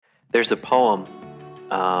There's a poem,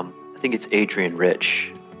 I think it's Adrian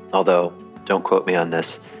Rich, although don't quote me on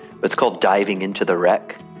this, but it's called Diving into the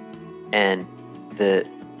Wreck. And the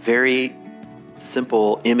very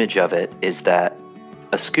simple image of it is that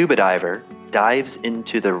a scuba diver dives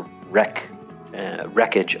into the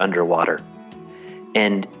wreckage underwater.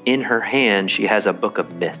 And in her hand, she has a book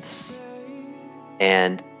of myths.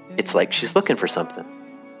 And it's like she's looking for something.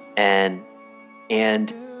 And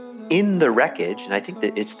in the wreckage, and I think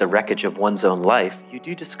that it's the wreckage of one's own life, you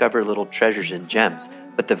do discover little treasures and gems.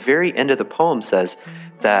 But the very end of the poem says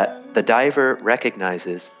that the diver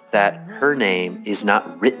recognizes that her name is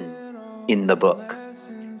not written in the book,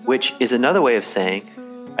 which is another way of saying,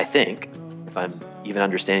 I think, if I'm even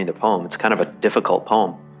understanding the poem, it's kind of a difficult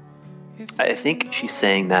poem. I think she's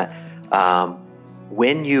saying that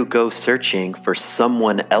when you go searching for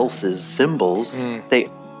someone else's symbols,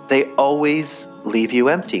 they always leave you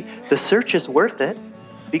empty. The search is worth it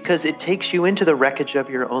because it takes you into the wreckage of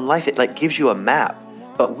your own life. It like gives you a map.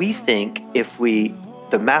 But we think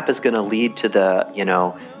the map is going to lead to the,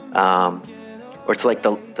 or it's like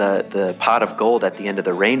the pot of gold at the end of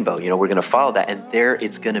the rainbow. We're going to follow that, and there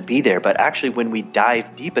it's going to be there. But actually, when we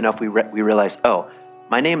dive deep enough, we realize, oh,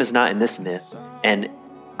 my name is not in this myth, and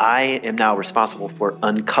I am now responsible for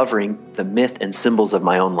uncovering the myth and symbols of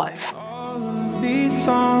my own life. These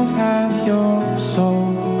songs have your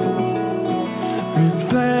soul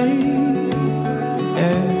replaced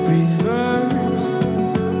every verse.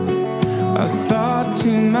 I thought to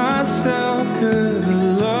myself, could the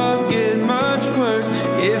love get much worse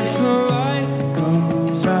if the light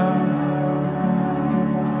goes out?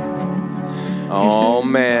 Oh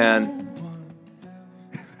man,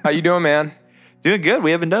 how you doing, man? Doing good. We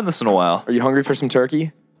haven't done this in a while. Are you hungry for some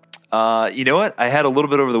turkey? You know what? I had a little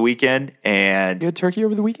bit over the weekend, and You had turkey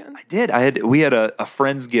over the weekend? I did. We had a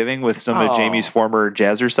Friendsgiving with some of Jamie's former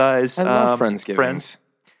jazzercise I love Friendsgivings. friends.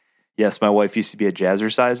 Yes, my wife used to be a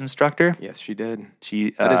jazzercise instructor. Yes, she did.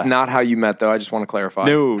 That is not how you met, though. I just want to clarify.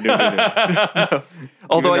 No.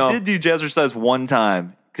 Although I did do jazzercise one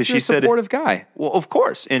time because she said, a supportive guy. Well, of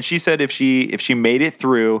course, and she said if she made it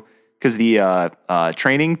through. Because the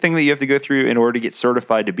training thing that you have to go through in order to get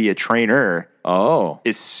certified to be a trainer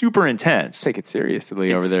is super intense. Take it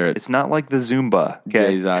seriously over there. It's not like the Zumba.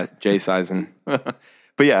 Okay? Jay Sizen. But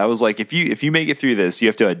yeah, I was like, if you make it through this, you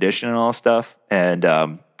have to audition and all stuff. And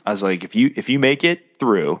I was like, if you make it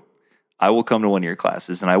through, I will come to one of your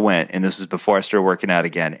classes. And I went, and this is before I started working out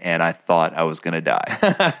again, and I thought I was going to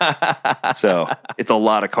die. So it's a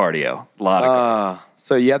lot of cardio.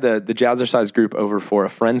 So you had the jazzercise group over for a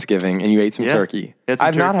Friendsgiving, and you ate some turkey.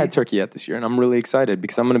 I've not had turkey yet this year, and I'm really excited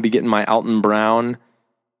because I'm going to be getting my Alton Brown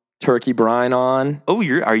turkey brine on. Oh,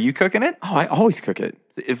 are you cooking it? Oh, I always cook it.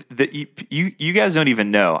 You guys don't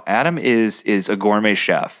even know. Adam is a gourmet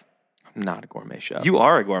chef. I'm not a gourmet chef. You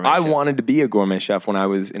are a gourmet chef. I wanted to be a gourmet chef when I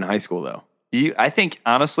was in high school, though. I think,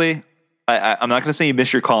 honestly, I'm not going to say you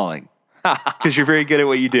miss your calling because you're very good at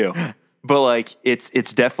what you do. But like, it's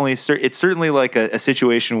certainly like a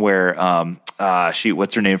situation where,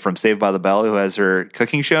 what's her name from Saved by the Bell, who has her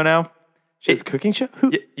cooking show now? She has a cooking show?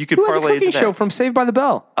 Who has a cooking show from Saved by the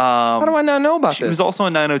Bell? How do I not know about this? She was also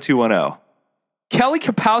on 90210. Kelly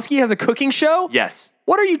Kapowski has a cooking show? Yes.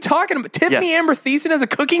 What are you talking about? Tiffany Amber Thiessen has a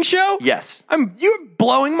cooking show? Yes. You're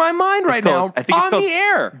blowing my mind right now. I think it's called the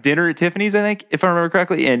air. Dinner at Tiffany's, I think, if I remember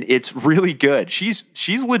correctly, and it's really good. She's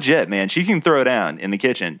legit, man. She can throw down in the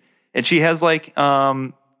kitchen, and she has like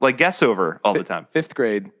guests over all the time. Fifth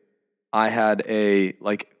grade, I had a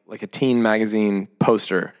teen magazine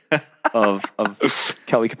poster of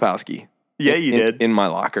Kelly Kapowski. Yeah, you did. In my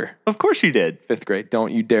locker. Of course you did. Fifth grade.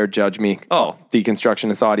 Don't you dare judge me. Oh.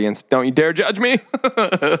 Deconstructionist audience. Don't you dare judge me.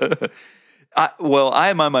 I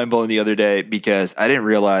had my mind blown the other day because I didn't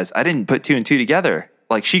realize, I didn't put two and two together.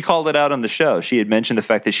 Like, she called it out on the show. She had mentioned the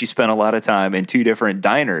fact that she spent a lot of time in two different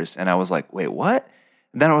diners. And I was like, wait, what?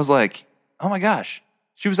 And then I was like, oh my gosh.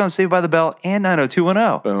 She was on Saved by the Bell and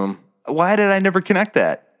 90210. Boom. Why did I never connect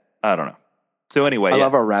that? I don't know. So anyway, I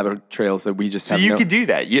love our rabbit trails that we just have. So you could do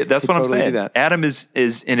that. Yeah, that's what I'm saying. Adam is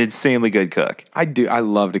an insanely good cook. I do. I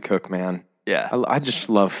love to cook, man. Yeah. I just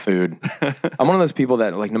love food. I'm one of those people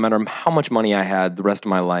that, like, no matter how much money I had the rest of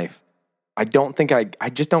my life, I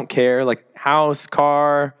just don't care. Like, house,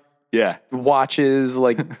 car, watches,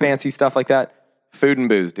 like fancy stuff like that. Food and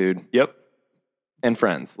booze, dude. Yep. And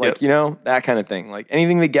friends. Like, that kind of thing. Like,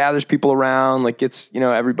 anything that gathers people around, like, gets,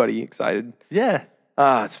 everybody excited. Yeah.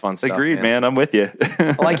 It's fun stuff. Agreed, man. I'm with you.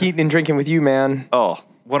 I like eating and drinking with you, man. Oh,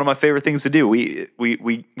 one of my favorite things to do. We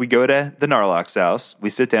go to the Narlock's house. We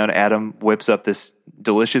sit down. Adam whips up this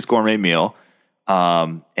delicious gourmet meal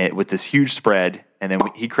with this huge spread. and then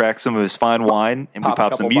he cracks some of his fine wine, and Pop we a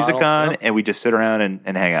pop some couple music bottles, on, yep. and we just sit around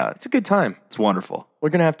and hang out. It's a good time. It's wonderful. We're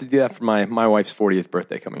going to have to do that for my wife's 40th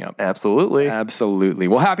birthday coming up. Absolutely. Absolutely.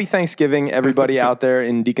 Well, happy Thanksgiving, everybody out there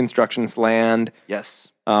in Deconstructionist land. Yes.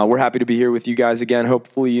 We're happy to be here with you guys again.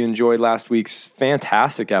 Hopefully you enjoyed last week's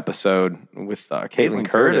fantastic episode with Caitlin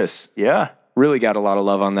Curtis. Yeah. Really got a lot of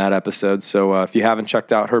love on that episode. So if you haven't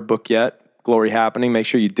checked out her book yet, Glory Happening, make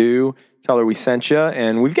sure you do. Tell her we sent you.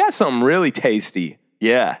 And we've got something really tasty.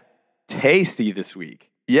 Yeah. Tasty this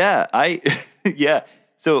week. Yeah. Yeah.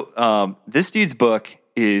 So this dude's book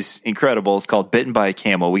is incredible. It's called Bitten by a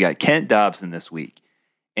Camel. We got Kent Dobson this week.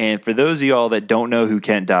 And for those of y'all that don't know who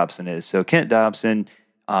Kent Dobson is, so Kent Dobson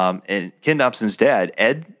and Kent Dobson's dad,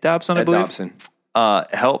 Ed Dobson, I believe, Dobson.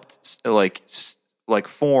 Helped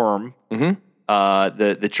form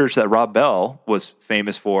the church that Rob Bell was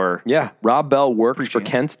famous for. Yeah, Rob Bell worked preaching. for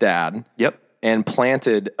Kent's dad. Yep. And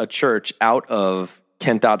planted a church out of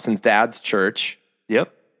Kent Dobson's dad's church.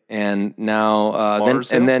 Yep. And now,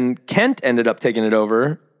 then Kent ended up taking it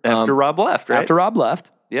over After Rob left, right? After Rob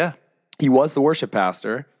left, Yeah. he was the worship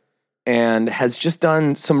pastor and has just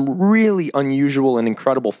done some really unusual and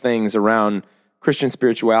incredible things around Christian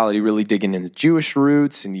spirituality, really digging into Jewish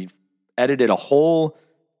roots, and he edited a whole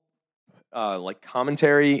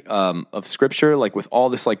commentary of scripture, like with all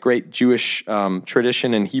this like great Jewish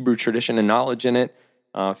tradition and Hebrew tradition and knowledge in it.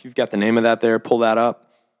 If you've got the name of that there, pull that up.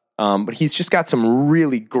 But he's just got some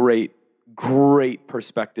really great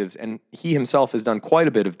perspectives, and he himself has done quite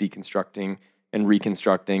a bit of deconstructing and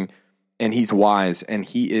reconstructing, and he's wise, and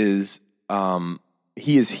he is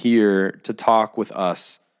here to talk with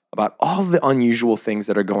us about all the unusual things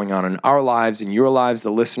that are going on in our lives, in your lives,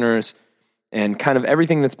 the listeners, and kind of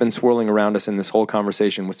everything that's been swirling around us in this whole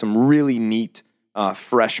conversation with some really neat,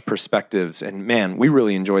 fresh perspectives. And man, we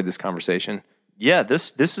really enjoyed this conversation. Yeah,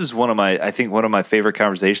 this is one of my favorite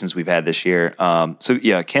conversations we've had this year. So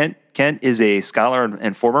yeah, Kent is a scholar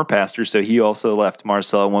and former pastor, so he also left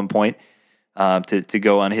Marcel at one point to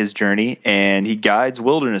go on his journey, and he guides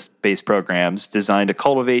wilderness-based programs designed to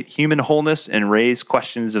cultivate human wholeness and raise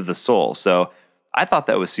questions of the soul. So I thought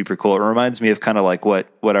that was super cool. It reminds me of kind of like what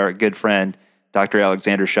our good friend Dr.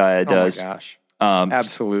 Alexander Shia does. Oh my gosh,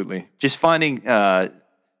 absolutely. Just finding the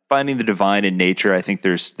divine in nature. I think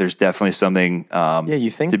there's definitely something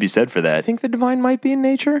you think to be said for that. You think the divine might be in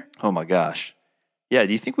nature? Oh my gosh. Yeah,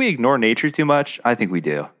 do you think we ignore nature too much? I think we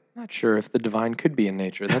do. Not sure if the divine could be in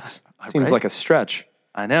nature. That seems Right? like a stretch.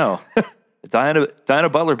 I know. Diana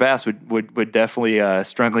Butler Bass would definitely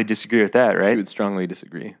strongly disagree with that, She right? would strongly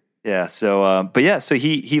disagree. Yeah. So, so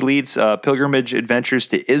he leads pilgrimage adventures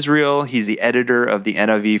to Israel. He's the editor of the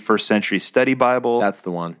NIV First Century Study Bible. That's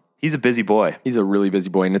the one. He's a busy boy. He's a really busy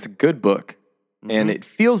boy, and it's a good book. Mm-hmm. And it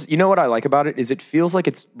feels, you know what I like about it, is it feels like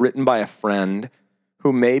it's written by a friend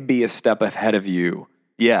who may be a step ahead of you.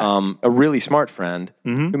 Yeah. A really smart friend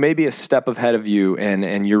Mm-hmm. who may be a step ahead of you,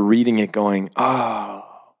 and you're reading it going, oh,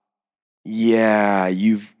 yeah,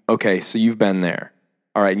 so you've been there.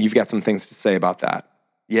 All right, and you've got some things to say about that.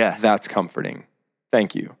 Yeah. That's comforting.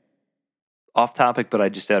 Thank you. Off topic, but I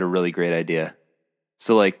just had a really great idea.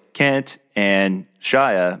 So like Kent and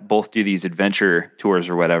Shia both do these adventure tours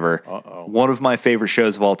or whatever. Uh-oh. One of my favorite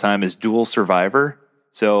shows of all time is Dual Survivor.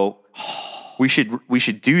 So we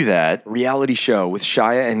should do that. Reality show with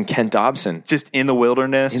Shia and Kent Dobson. Just in the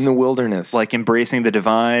wilderness. In the wilderness. Like embracing the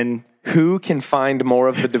divine. Who can find more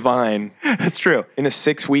of the divine That's true. in a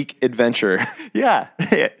 6-week adventure? Yeah.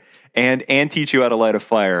 and teach you how to light a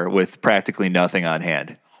fire with practically nothing on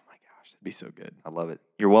hand. Oh my gosh, that'd be so good. I love it.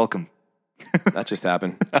 You're welcome. That just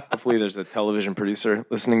happened. Hopefully there's a television producer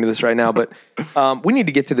listening to this right now. But we need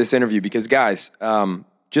to get to this interview because, guys,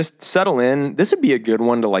 just settle in. This would be a good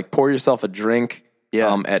one to like pour yourself a drink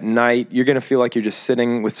at night. You're going to feel like you're just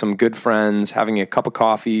sitting with some good friends, having a cup of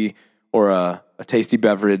coffee or a tasty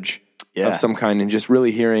beverage of some kind, and just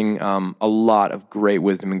really hearing a lot of great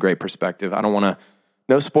wisdom and great perspective. I don't want to,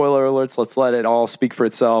 no spoiler alerts. Let's let it all speak for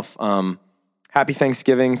itself. Happy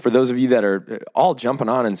Thanksgiving. For those of you that are all jumping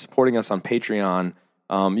on and supporting us on Patreon,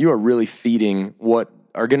 you are really feeding what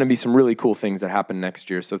are going to be some really cool things that happen next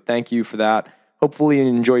year. So thank you for that. Hopefully you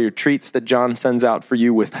enjoy your treats that John sends out for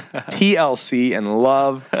you with TLC and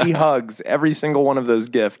love. He hugs every single one of those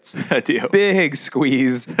gifts. I do. Big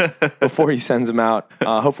squeeze before he sends them out.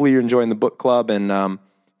 Hopefully you're enjoying the book club. And if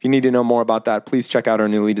you need to know more about that, please check out our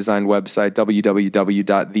newly designed website,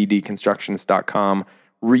 www.thedeconstructionist.com.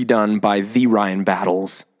 Redone by the Ryan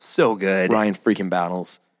Battles. So good. Ryan freaking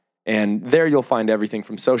Battles. And there you'll find everything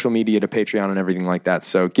from social media to Patreon and everything like that.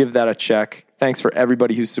 So give that a check. Thanks for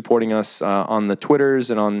everybody who's supporting us on the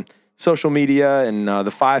Twitters and on social media and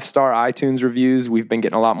the 5-star iTunes reviews. We've been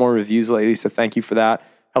getting a lot more reviews lately, so thank you for that.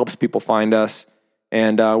 Helps people find us.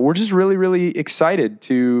 And we're just really, really excited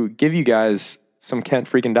to give you guys some Kent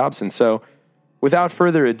freaking Dobson. So without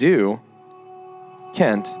further ado,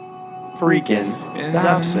 Kent freaking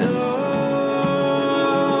Dobson.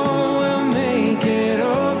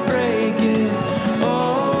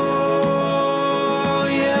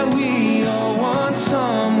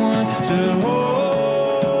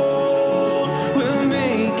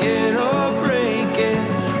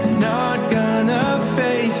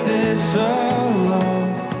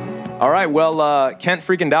 All right, well, Kent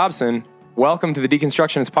freaking Dobson, welcome to the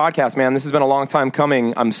Deconstructionist Podcast, man. This has been a long time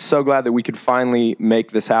coming. I'm so glad that we could finally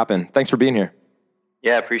make this happen. Thanks for being here.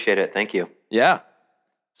 Yeah, I appreciate it. Thank you. Yeah.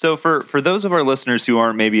 So for those of our listeners who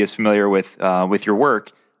aren't maybe as familiar with your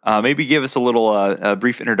work, maybe give us a little a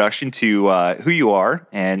brief introduction to who you are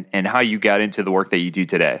and how you got into the work that you do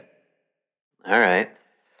today. All right.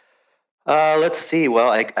 Let's see. Well,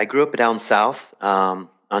 I grew up down south on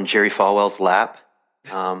Jerry Falwell's lap.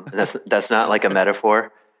 And that's not like a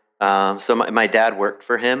metaphor. So my dad worked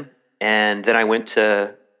for him, and then I went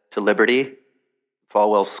to Liberty,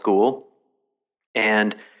 Falwell's school,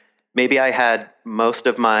 and maybe I had most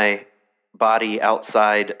of my body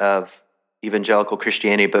outside of evangelical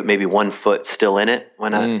Christianity, but maybe one foot still in it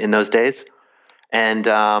in those days. And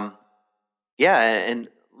and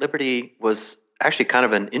Liberty was actually kind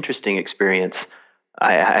of an interesting experience.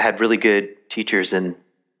 I had really good teachers in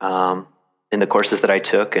the courses that I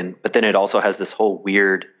took, but then it also has this whole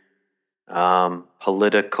weird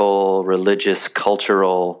political, religious,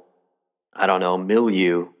 cultural,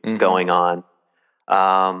 milieu going on.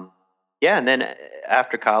 And then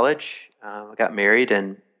after college, I got married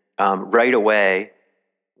and right away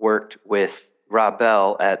worked with Rob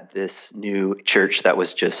Bell at this new church that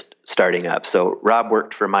was just starting up. So Rob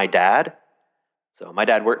worked for my dad. So my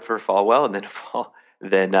dad worked for Falwell, and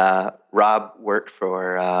then Rob worked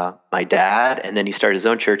for my dad, and then he started his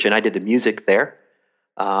own church, and I did the music there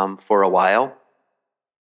for a while.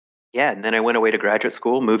 Yeah, and then I went away to graduate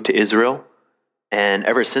school, moved to Israel, and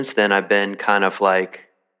ever since then I've been kind of like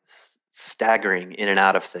staggering in and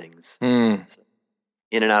out of things. So,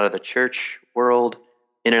 in and out of the church world,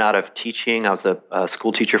 in and out of teaching. I was a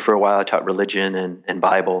school teacher for a while. I taught religion and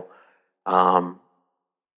Bible.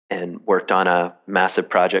 And worked on a massive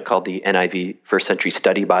project called the NIV First Century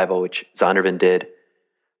Study Bible, which Zondervan did.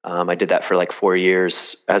 I did that for like 4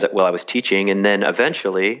 years while I was teaching. And then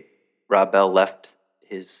eventually Rob Bell left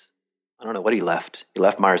I don't know what he left. He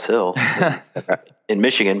left Mars Hill in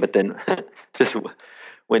Michigan, but then just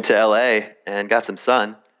went to LA and got some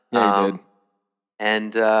sun. Yeah, he did.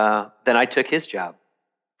 And then I took his job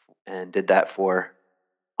and did that for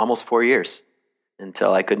almost 4 years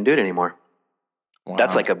until I couldn't do it anymore. Wow.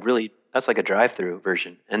 That's like a drive-through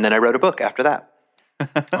version. And then I wrote a book after that.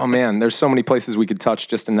 Oh man, there's so many places we could touch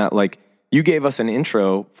just in that. Like, you gave us an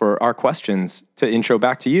intro for our questions to intro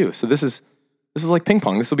back to you. So this is like ping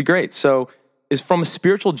pong. This will be great. So is from a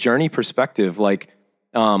spiritual journey perspective, like,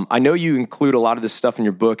 I know you include a lot of this stuff in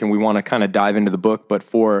your book and we want to kind of dive into the book, but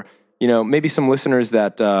for, maybe some listeners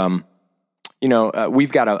that,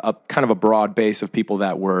 we've got a kind of a broad base of people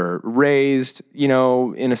that were raised,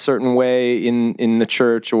 in a certain way in the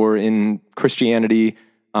church or in Christianity,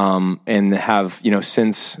 and have,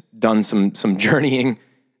 since done some journeying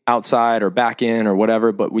outside or back in or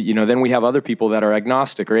whatever. But then we have other people that are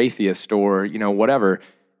agnostic or atheist or, whatever.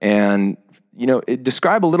 And,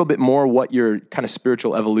 describe a little bit more what your kind of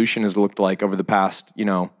spiritual evolution has looked like over the past,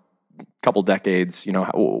 couple decades.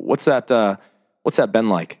 What's that been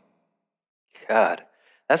like? God,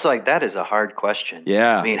 that is a hard question.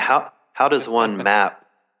 Yeah. I mean, how does one map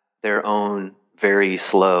their own very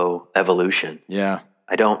slow evolution? Yeah.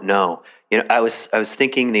 I don't know. I was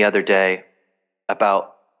thinking the other day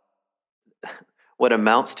about what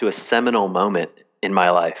amounts to a seminal moment in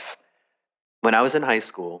my life. When I was in high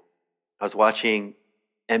school, I was watching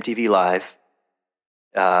MTV Live,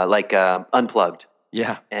 Unplugged.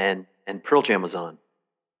 Yeah. And Pearl Jam was on.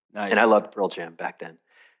 Nice. And I loved Pearl Jam back then.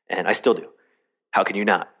 And I still do. How can you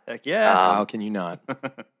not? Heck yeah. How can you not?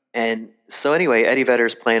 And so anyway, Eddie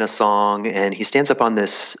Vedder's playing a song, and he stands up on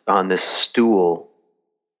this stool,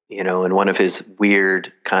 in one of his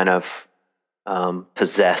weird kind of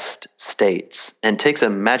possessed states, and takes a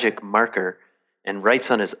magic marker and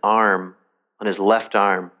writes on his left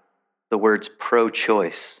arm, the words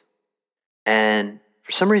pro-choice. And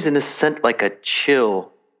for some reason, this sent like a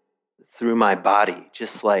chill through my body,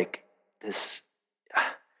 just like this.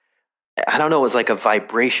 I don't know, it was like a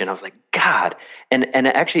vibration. I was like, God. And it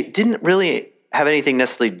actually didn't really have anything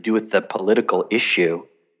necessarily to do with the political issue.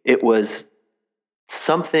 it was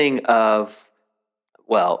something of,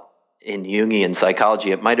 well, in Jungian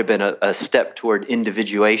psychology, it might have been a step toward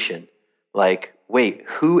individuation. Like, wait,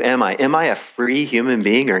 who am I? Am I a free human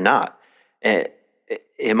being or not? Do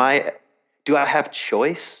I have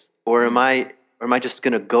choice, or am I just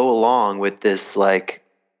going to go along with this like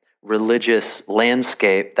religious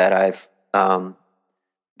landscape that I've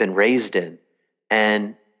been raised in?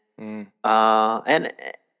 And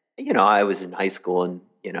I was in high school, and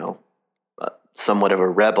somewhat of a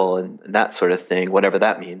rebel and that sort of thing, whatever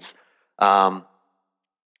that means. But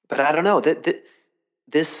I don't know that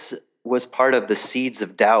this was part of the seeds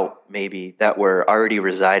of doubt, maybe, that were already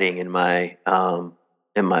residing in my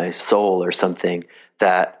soul or something,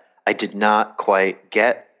 that I did not quite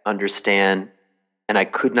understand, and I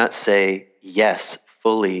could not say yes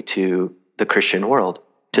fully to the Christian world,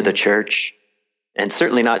 to the church, and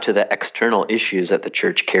certainly not to the external issues that the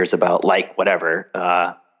church cares about, like whatever,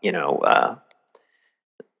 I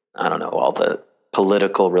don't know, all the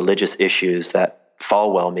political, religious issues that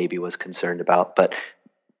Falwell maybe was concerned about, but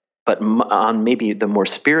on maybe the more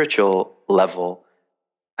spiritual level,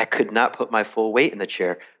 I could not put my full weight in the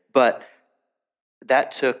chair. But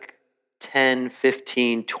that took 10,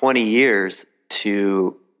 15, 20 years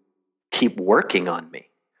to keep working on me.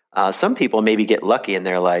 Some people maybe get lucky and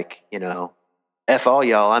they're like, F all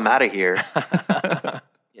y'all, I'm out of here.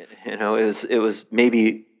 It was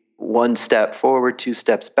maybe one step forward, two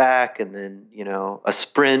steps back, and then, a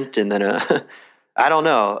sprint, and then I don't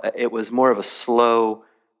know. It was more of a slow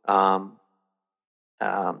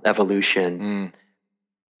evolution.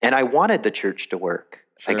 And I wanted the church to work,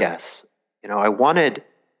 sure. I guess.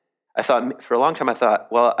 I thought for a long time,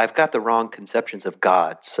 well, I've got the wrong conceptions of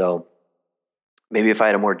God. So maybe if I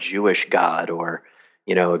had a more Jewish God, or,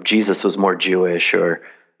 if Jesus was more Jewish, or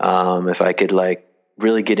if I could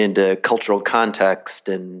really get into cultural context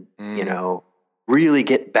and, really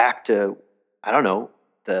get back to, I don't know,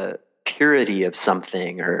 the purity of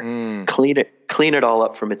something, or clean it all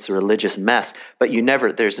up from its religious mess. But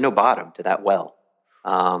there's no bottom to that well.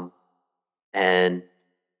 And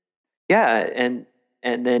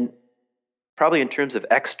then probably in terms of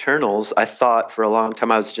externals, I thought for a long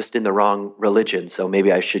time I was just in the wrong religion. So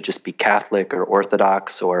maybe I should just be Catholic or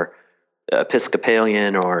Orthodox or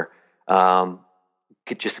Episcopalian, or I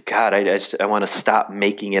want to stop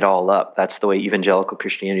making it all up. That's the way evangelical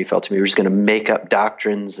Christianity felt to me. We're just going to make up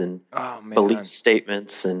doctrines and belief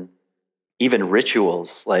statements and even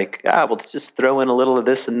rituals. We'll just throw in a little of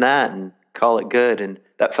this and that and call it good. And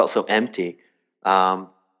that felt so empty.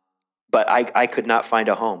 But I could not find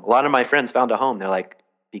a home. A lot of my friends found a home. They're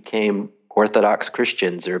became Orthodox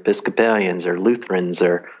Christians or Episcopalians or Lutherans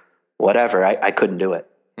or whatever. I couldn't do it.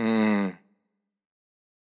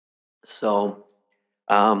 So,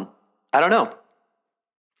 I don't know.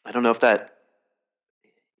 I don't know if that,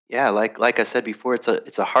 like I said before,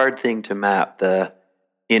 it's a hard thing to map, the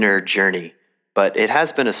inner journey, but it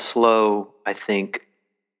has been a slow, I think,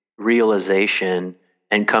 realization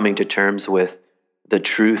and coming to terms with the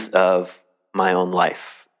truth of my own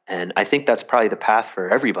life. And I think that's probably the path for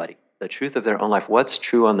everybody, the truth of their own life. What's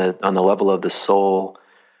true on the level of the soul.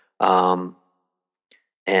 And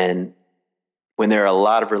when there are a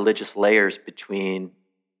lot of religious layers between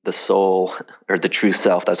the soul, or the true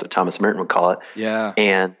self, that's what Thomas Merton would call it. Yeah.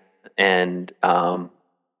 And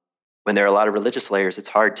when there are a lot of religious layers, it's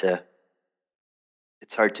hard to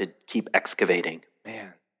keep excavating.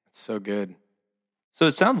 Man, that's so good. So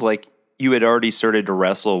it sounds like you had already started to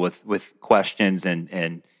wrestle with questions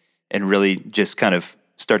and really just kind of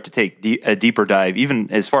start to take a deeper dive, even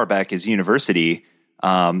as far back as university.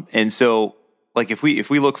 And so, if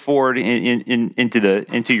we look forward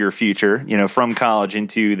into your future, from college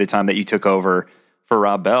into the time that you took over for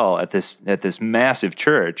Rob Bell at this massive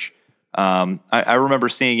church, I remember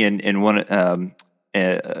seeing in one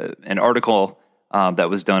an article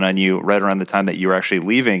that was done on you right around the time that you were actually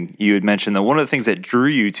leaving. You had mentioned that one of the things that drew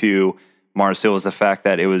you to Mars Hill was the fact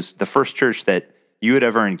that it was the first church that you had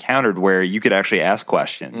ever encountered where you could actually ask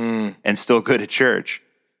questions and still go to church.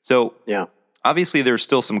 So yeah. Obviously, there's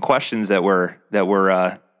still some questions that were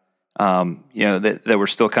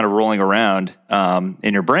still kind of rolling around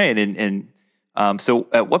in your brain, and so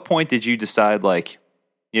at what point did you decide,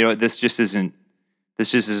 this just isn't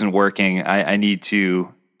working? I need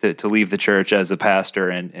to leave the church as a pastor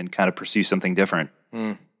and kind of pursue something different.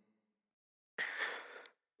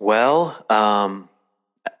 Well,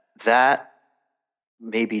 that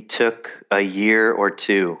maybe took a year or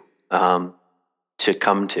two to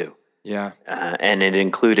come to. Yeah. And it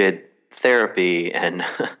included therapy and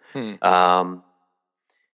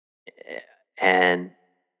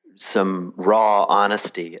some raw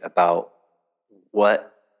honesty about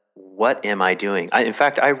what am I doing. In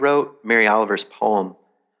fact, I wrote Mary Oliver's poem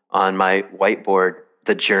on my whiteboard,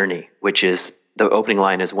 The Journey, which is, the opening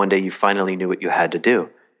line is, one day you finally knew what you had to do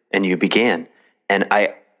and you began. And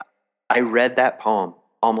I read that poem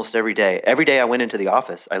almost every day. Every day I went into the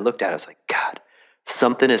office, I looked at it, I was like, God,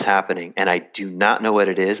 something is happening and I do not know what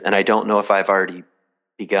it is. And I don't know if I've already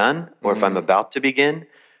begun or if I'm about to begin.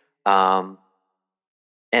 And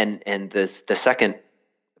the second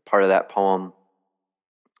part of that poem,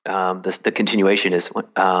 the continuation is,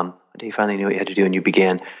 one day you finally knew what you had to do and you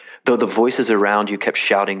began, though the voices around you kept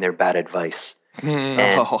shouting their bad advice.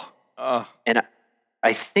 And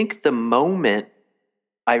I think the moment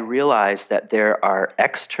I realized that there are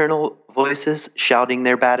external voices shouting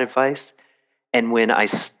their bad advice, and when I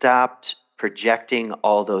stopped projecting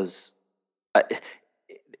all those,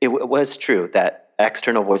 it was true that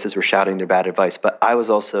external voices were shouting their bad advice, but I was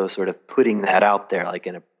also sort of putting that out there, like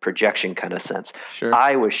in a projection kind of sense. Sure.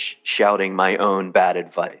 I was shouting my own bad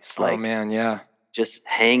advice. Like, oh man, yeah. Just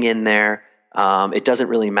hang in there. It doesn't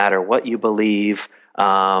really matter what you believe.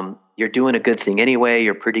 You're doing a good thing anyway.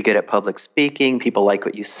 You're pretty good at public speaking. People like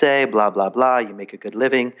what you say, blah, blah, blah. You make a good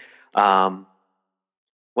living.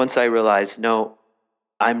 Once I realized, no,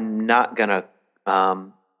 I'm not going to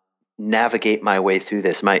navigate my way through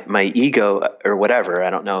this. My ego or whatever, I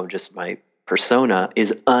don't know, just my persona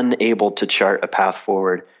is unable to chart a path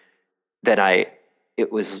forward.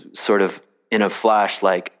 It was sort of in a flash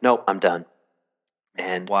like, nope, I'm done.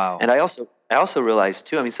 And wow. And I also realized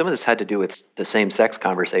too, I mean, some of this had to do with the same-sex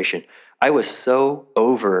conversation. I was so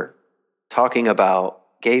over talking about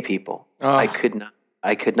gay people. I could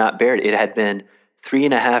not bear it. It had been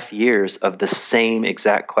 3.5 years of the same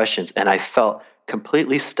exact questions, and I felt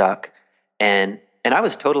completely stuck. And I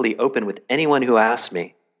was totally open with anyone who asked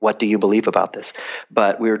me, what do you believe about this?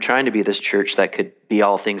 But we were trying to be this church that could be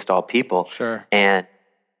all things to all people. Sure. And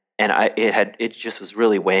it just was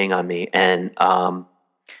really weighing on me. And I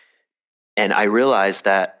realized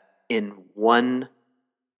that in one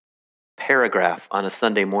paragraph on a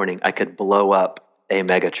Sunday morning, I could blow up a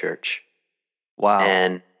mega church. Wow.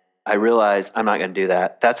 And I realized I'm not going to do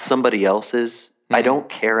that. That's somebody else's. Mm-hmm. I don't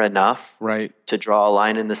care enough to draw a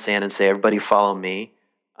line in the sand and say, everybody follow me.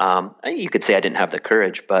 You could say I didn't have the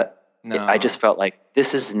courage, but I just felt like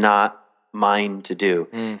this is not mine to do.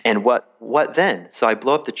 And what then? So I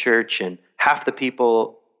blow up the church, and half the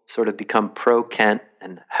people sort of become pro-Kent,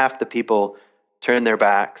 and half the people turn their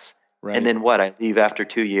backs. Right. And then what? I leave after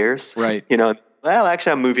 2 years. Right. Well,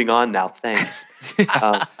 actually, I'm moving on now. Thanks.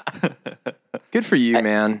 Good for you,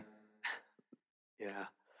 man. Yeah.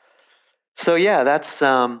 So yeah, that's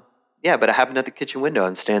but it happened at the kitchen window.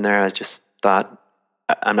 I'm standing there. I just thought,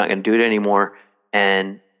 I'm not going to do it anymore.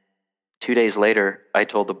 And 2 days later, I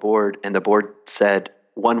told the board, and the board said,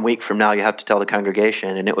 1 week from now, you have to tell the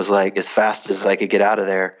congregation. And it was like as fast as I could get out of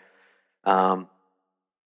there.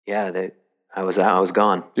 I was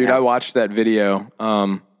gone. Dude, yeah. I watched that video.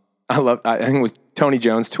 I think it was Tony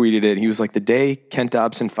Jones tweeted it. He was like, the day Kent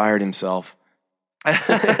Dobson fired himself.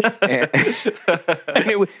 I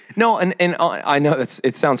know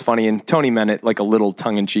it sounds funny, and Tony meant it like a little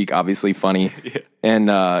tongue in cheek, obviously funny. Yeah.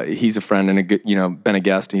 And he's a friend and a good, been a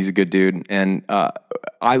guest. And he's a good dude, and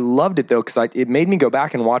I loved it though because it made me go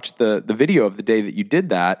back and watch the video of the day that you did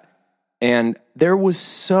that, and there was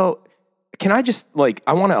so. Can I just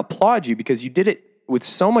I want to applaud you because you did it with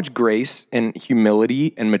so much grace and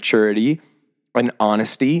humility and maturity and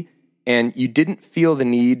honesty. And you didn't feel the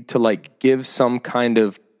need to give some kind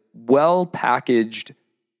of well-packaged,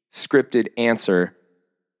 scripted answer.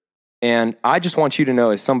 And I just want you to know,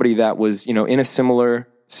 as somebody that was, in a similar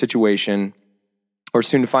situation or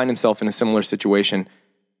soon to find himself in a similar situation,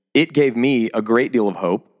 it gave me a great deal of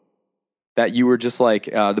hope that you were just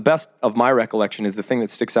the best of my recollection is the thing that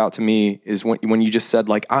sticks out to me is when you just said,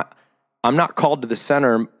 I'm not called to the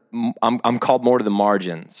center, I'm called more to the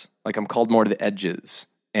margins. I'm called more to the edges.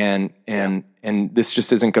 And this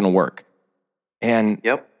just isn't going to work. And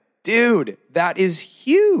yep, dude, that is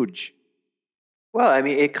huge. Well, I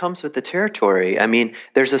mean, it comes with the territory. I mean,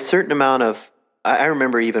 there's a certain amount of. I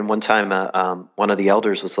remember even one time, one of the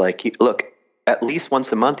elders was like, "Look, at least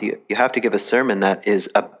once a month, you have to give a sermon that is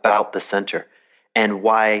about the center, and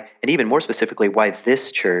why, and even more specifically, why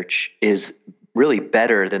this church is really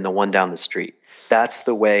better than the one down the street. That's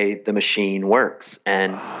the way the machine works."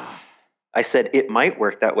 And I said, it might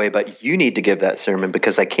work that way, but you need to give that sermon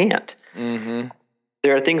because I can't. Mm-hmm.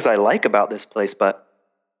 There are things I like about this place, but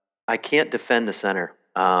I can't defend the center.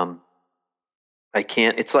 I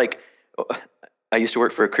can't. It's like I used to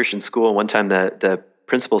work for a Christian school. One time the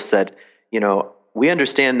principal said, we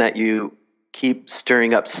understand that you keep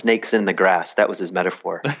stirring up snakes in the grass. That was his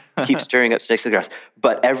metaphor. Keep stirring up snakes in the grass.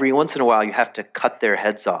 But every once in a while, you have to cut their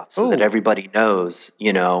heads off so that everybody knows,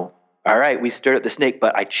 all right, we stirred up the snake,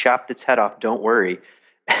 but I chopped its head off. Don't worry.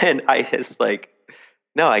 And I was like,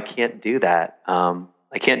 no, I can't do that.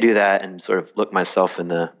 I can't do that and sort of look myself in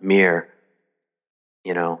the mirror,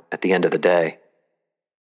 at the end of the day.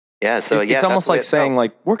 Yeah. So it's almost like saying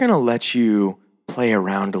like, we're going to let you play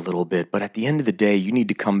around a little bit, but at the end of the day, you need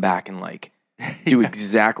to come back and like do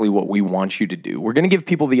exactly what we want you to do. We're going to give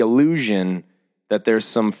people the illusion that there's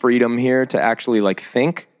some freedom here to actually like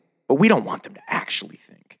think, but we don't want them to actually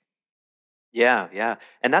think. Yeah, yeah.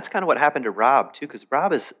 And that's kind of what happened to Rob too, because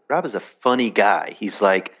Rob is a funny guy. He's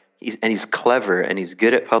clever and he's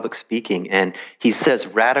good at public speaking, and he says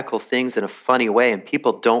radical things in a funny way, and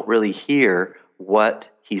people don't really hear what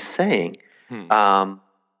he's saying.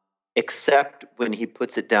 Except when he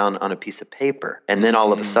puts it down on a piece of paper. And then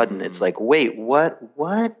all of a sudden it's like, wait, what?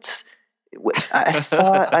 I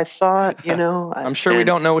thought, I'm sure we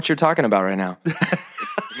don't know what you're talking about right now.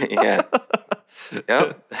 Yeah.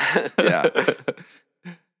 Yep. Yeah.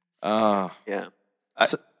 Yeah.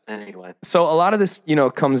 Anyway. So a lot of this,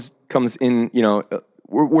 comes in,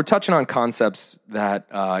 we're touching on concepts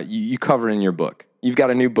that you cover in your book. You've got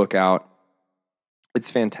a new book out. It's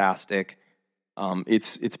fantastic.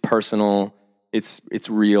 It's personal, it's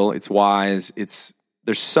real, it's wise,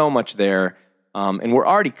 there's so much there. And we're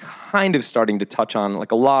already kind of starting to touch on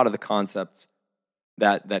like a lot of the concepts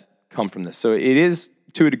that come from this. So it is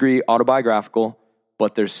to a degree autobiographical,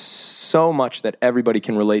 but there's so much that everybody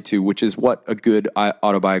can relate to, which is what a good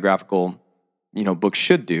autobiographical, book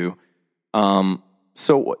should do.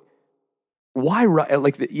 So why write,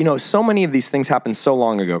 like, so many of these things happened so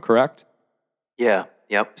long ago, correct? Yeah.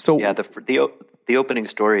 Yep. So yeah, the opening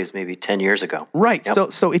story is maybe 10 years ago. Right.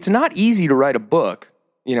 Yep. So it's not easy to write a book,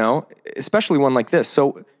 especially one like this.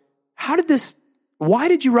 So why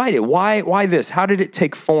did you write it? Why this? How did it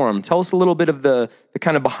take form? Tell us a little bit of the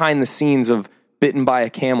kind of behind the scenes of Bitten by a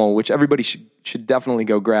Camel, which everybody should definitely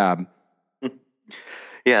go grab.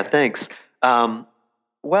 Yeah, thanks.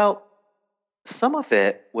 Well, some of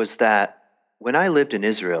it was that when I lived in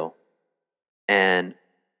Israel and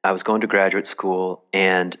I was going to graduate school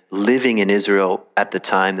and living in Israel at the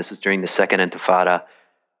time. This was during the Second Intifada,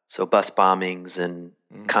 so bus bombings and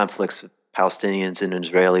conflicts with Palestinians and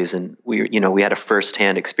Israelis, and we had a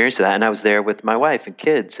firsthand experience of that. And I was there with my wife and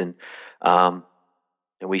kids, and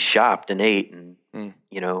we shopped and ate, and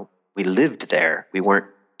we lived there. We weren't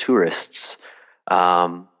tourists. We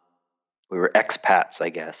were expats, I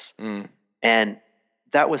guess. And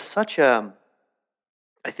that was such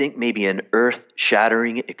I think maybe an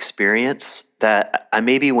earth-shattering experience that I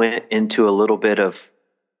maybe went into a little bit of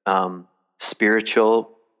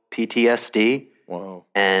spiritual PTSD. Whoa.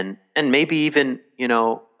 And maybe even,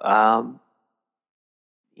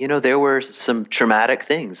 there were some traumatic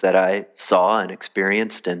things that I saw and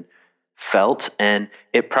experienced and felt, and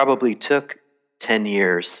it probably took 10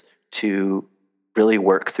 years to really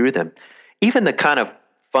work through them. Even the kind of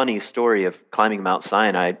funny story of climbing Mount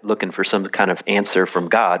Sinai, looking for some kind of answer from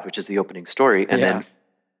God, which is the opening story, and then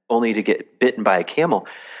only to get bitten by a camel.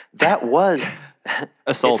 That was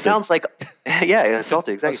assaulted. It sounds like,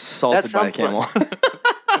 assaulted, exactly. Assaulted by a camel.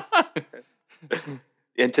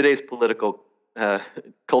 In today's political,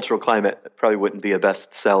 cultural climate, it probably wouldn't be a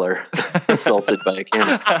bestseller. Assaulted by a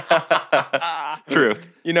camel. True.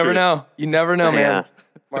 You never know. You never know, man. Yeah.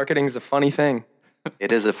 Marketing is a funny thing.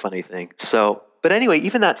 It is a funny thing. So, but anyway,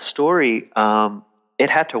 even that story, it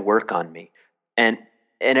had to work on me, and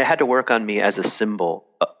it had to work on me as a symbol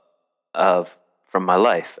from my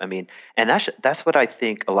life. I mean, and that's what I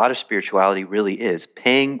think a lot of spirituality really is: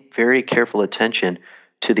 paying very careful attention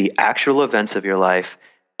to the actual events of your life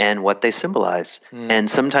and what they symbolize. And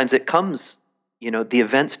sometimes it comes, the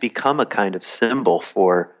events become a kind of symbol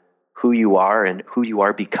for who you are and who you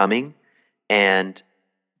are becoming, and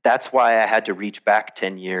that's why I had to reach back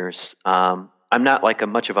 10 years. I'm not like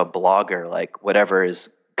much of a blogger, like whatever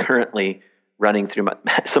is currently running through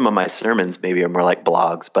some of my sermons maybe are more like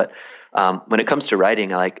blogs. But when it comes to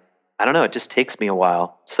writing, I don't know, it just takes me a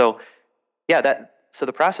while. So so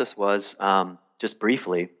the process was, just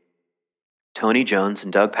briefly, Tony Jones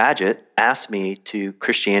and Doug Padgett asked me to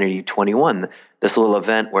Christianity 21, this little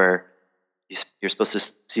event where you're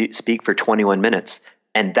supposed to speak for 21 minutes.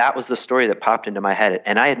 And that was the story that popped into my head.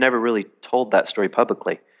 And I had never really told that story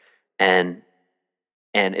publicly. And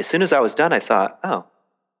as soon as I was done, I thought,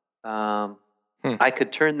 I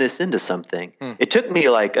could turn this into something. It took me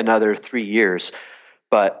like another 3 years,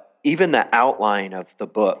 but even the outline of the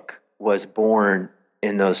book was born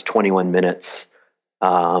in those 21 minutes.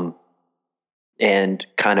 and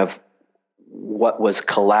kind of what was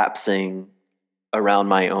collapsing around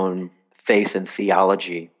my own faith and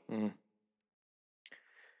theology. Mm.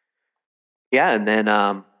 And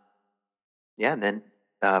then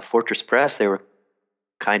Fortress Press, they were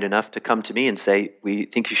kind enough to come to me and say, we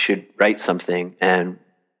think you should write something. And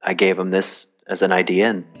I gave them this as an idea,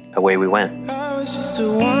 and away we went. I was just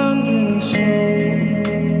a wandering soul,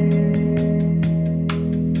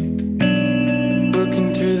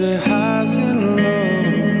 working through the highs and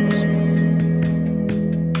lows.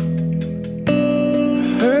 I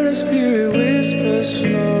heard a spirit whisper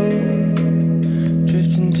slow,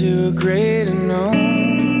 drifting to a great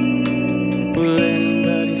unknown. Will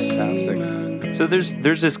anybody see my... So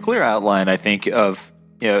there's this clear outline, I think, of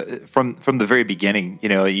from the very beginning.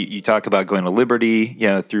 You talk about going to Liberty,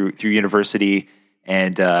 through university,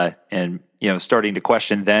 and starting to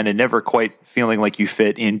question then, and never quite feeling like you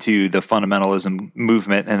fit into the fundamentalism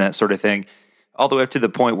movement and that sort of thing, all the way up to the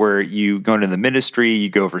point where you go into the ministry, you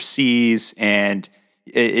go overseas, and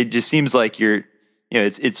it just seems like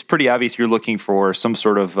it's pretty obvious you're looking for some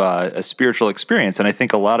sort of a spiritual experience, and I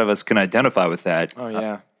think a lot of us can identify with that. Oh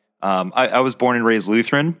yeah. I was born and raised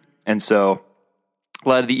Lutheran, and so a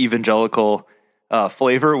lot of the evangelical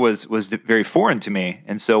flavor was very foreign to me.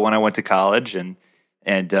 And so when I went to college and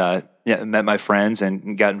met my friends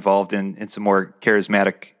and got involved in some more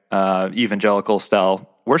charismatic evangelical style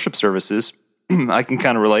worship services, I can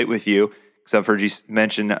kind of relate with you, because I've heard you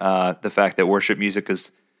mention the fact that worship music is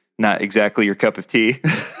not exactly your cup of tea.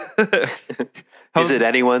 Is it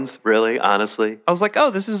anyone's, really, honestly? I was like, oh,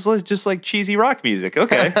 this is just like cheesy rock music.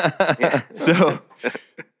 Okay. So,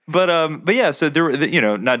 but yeah, so there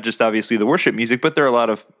were, not just obviously the worship music, but there are a lot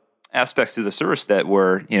of aspects to the service that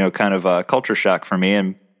were, kind of a culture shock for me.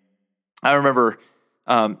 And I remember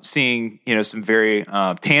seeing, some very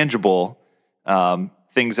tangible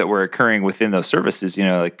things that were occurring within those services,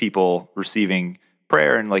 like people receiving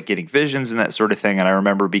prayer and like getting visions and that sort of thing. And I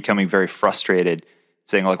remember becoming very frustrated,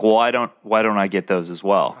 saying like, well, why don't I get those as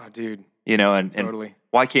well? Oh, dude. And Totally.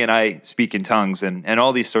 Why can't I speak in tongues and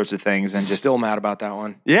all these sorts of things? And just Still mad about that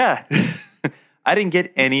one. Yeah. I didn't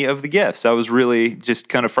get any of the gifts. I was really just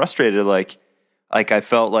kind of frustrated. Like I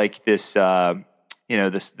felt like this,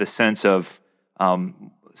 this sense of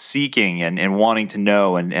seeking and wanting to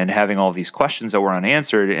know and having all these questions that were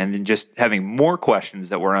unanswered, and then just having more questions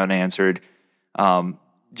that were unanswered,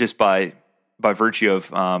 just by virtue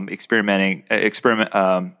of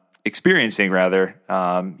experiencing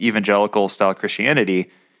evangelical style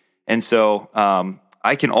Christianity. And so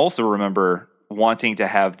I can also remember wanting to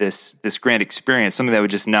have this grand experience, something that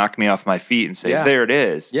would just knock me off my feet and say, there it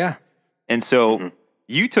is. Yeah. And so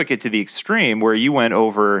you took it to the extreme where you went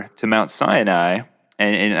over to Mount Sinai,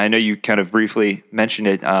 and I know you kind of briefly mentioned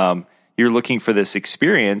it. You're looking for this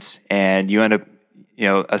experience, and you end up,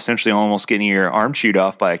 essentially almost getting your arm chewed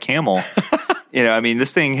off by a camel.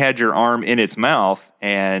 This thing had your arm in its mouth,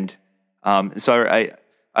 and so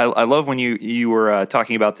I love when you were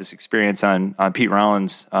talking about this experience on Pete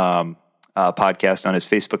Rollins' podcast on his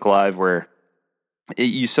Facebook Live, where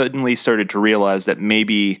you suddenly started to realize that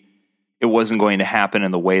maybe it wasn't going to happen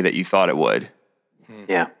in the way that you thought it would.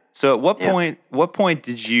 Yeah. So at what point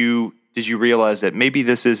did you realize that maybe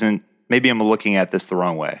I'm looking at this the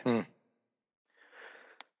wrong way?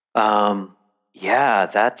 Yeah,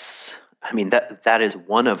 that is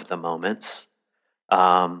one of the moments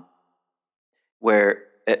where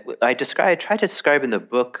I tried to describe in the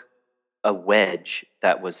book a wedge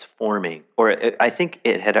that was forming, or I think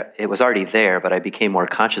it was already there, but I became more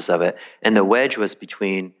conscious of it. And the wedge was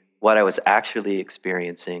between what I was actually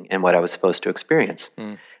experiencing and what I was supposed to experience.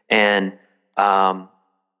 And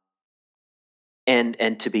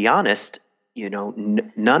to be honest,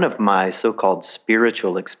 none of my so-called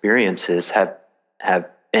spiritual experiences have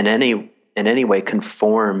in any way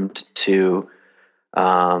conformed to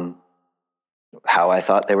how I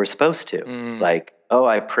thought they were supposed to. Like, oh,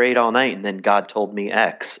 I prayed all night and then God told me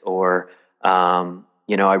X, or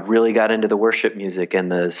I really got into the worship music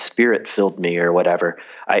and the Spirit filled me, or whatever.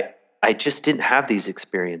 I just didn't have these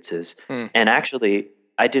experiences, and actually,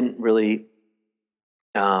 I didn't really.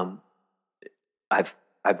 I've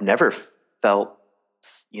never felt,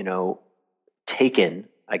 taken,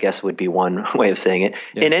 I guess would be one way of saying it,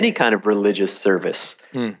 in any kind of religious service.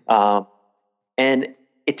 And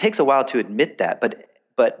it takes a while to admit that,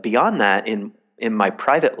 but beyond that, in my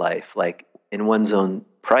private life, like in one's own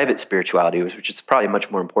private spirituality, which is probably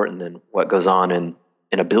much more important than what goes on in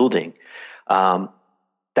a building,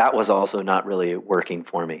 that was also not really working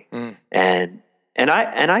for me. And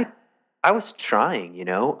I was trying,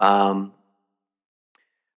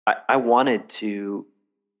 I wanted to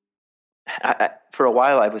for a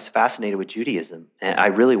while I was fascinated with Judaism, and I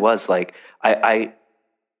really was like, I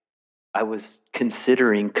was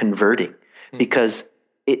considering converting because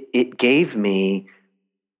it gave me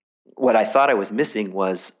what I thought I was missing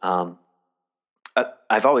was,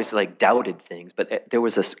 I've always like doubted things, but there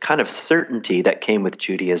was this kind of certainty that came with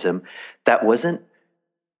Judaism that wasn't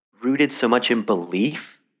rooted so much in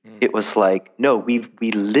belief. It was like, no, we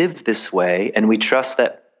live this way, and we trust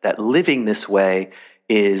that living this way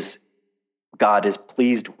is God is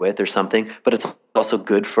pleased with or something, but it's also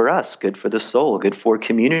good for us, good for the soul, good for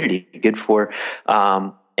community, good for,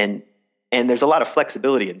 and there's a lot of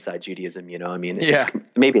flexibility inside Judaism, you know. I mean,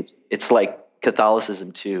 it's like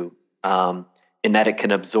Catholicism too, in that it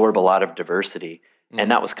can absorb a lot of diversity, and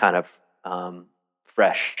that was kind of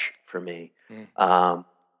fresh for me. And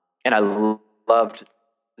I loved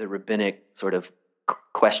the rabbinic sort of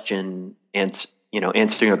question,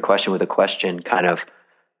 answering a question with a question, kind of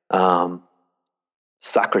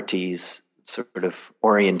Socrates sort of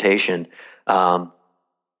orientation. But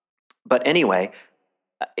anyway,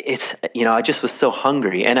 it's, I just was so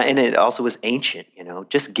hungry, and it also was ancient,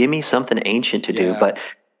 just give me something ancient to do. But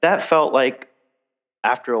that felt like,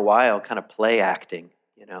 after a while, kind of play acting,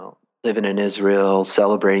 living in Israel,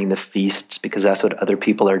 celebrating the feasts because that's what other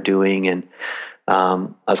people are doing. And I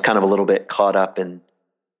was kind of a little bit caught up in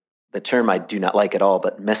the term I do not like at all,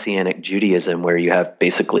 but Messianic Judaism, where you have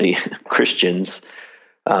basically Christians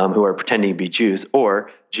who are pretending to be Jews, or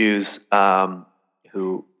Jews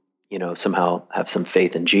who, somehow have some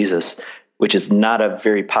faith in Jesus, which is not a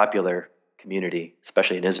very popular community,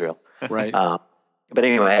 especially in Israel. Right. But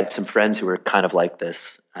anyway, I had some friends who were kind of like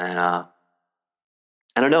this, and I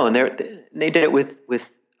don't know, and they did it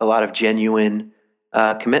with a lot of genuine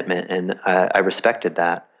commitment, and I respected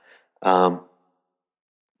that.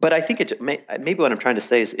 But I think maybe what I'm trying to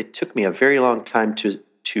say is it took me a very long time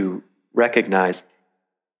to recognize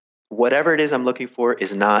whatever it is I'm looking for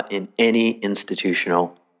is not in any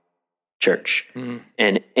institutional church,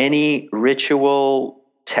 and any ritual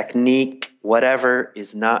technique, whatever,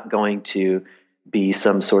 is not going to be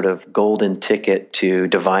some sort of golden ticket to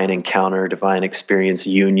divine encounter, divine experience,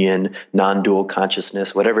 union, non-dual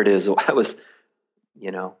consciousness, whatever it is I was,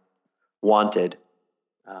 wanted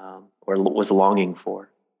or was longing for.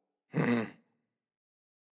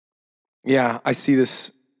 Yeah, I see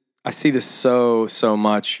this so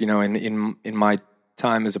much, in my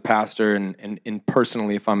time as a pastor, and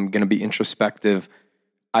personally, if I'm going to be introspective,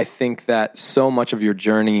 I think that so much of your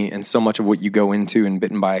journey and so much of what you go into in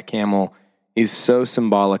Bitten by a Camel is so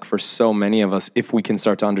symbolic for so many of us, if we can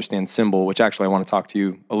start to understand symbol, which actually I want to talk to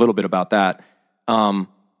you a little bit about that.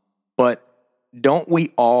 But don't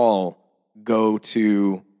we all go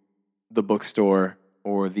to the bookstore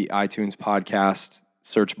or the iTunes podcast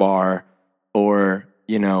search bar, or,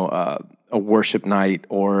 a worship night,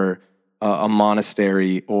 or a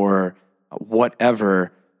monastery, or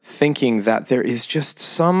whatever, thinking that there is just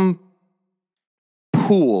some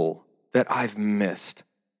pool that I've missed?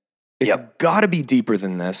 It's got to be deeper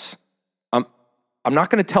than this. I'm not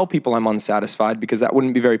going to tell people I'm unsatisfied, because that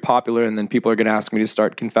wouldn't be very popular, and then people are going to ask me to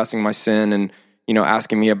start confessing my sin, and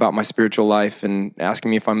asking me about my spiritual life, and asking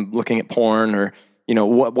me if I'm looking at porn, or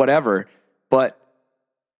whatever. But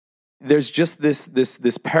there's just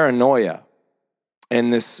this paranoia,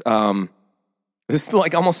 and this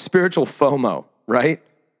like almost spiritual FOMO, right?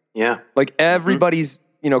 Yeah. Like everybody's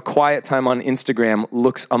quiet time on Instagram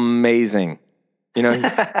looks amazing. You've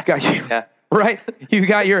got right? You've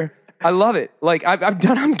got your, I love it. Like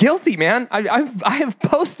I'm guilty, man. I have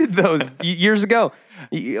posted those years ago.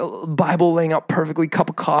 Bible laying out perfectly, cup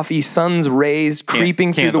of coffee, sun's rays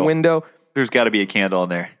creeping through the window. There's got to be a candle in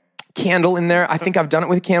there. Candle in there. I think I've done it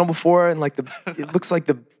with a candle before, and it looks like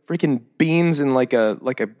the freaking beams in like a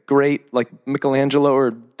great like Michelangelo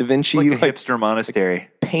or Da Vinci, like a hipster monastery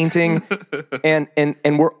painting,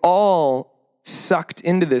 and we're all sucked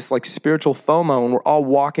into this like spiritual FOMO, and we're all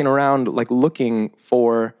walking around like looking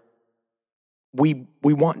for. We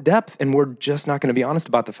want depth, and we're just not going to be honest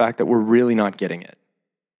about the fact that we're really not getting it.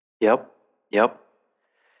 Yep.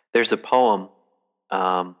 There's a poem.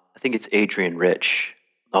 I think it's Adrian Rich,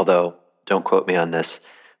 although don't quote me on this,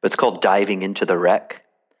 but it's called "Diving into the Wreck."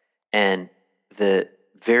 And the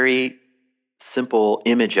very simple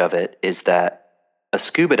image of it is that a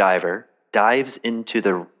scuba diver dives into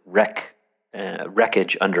the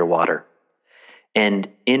wreckage underwater. And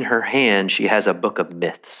in her hand, she has a book of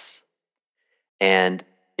myths. And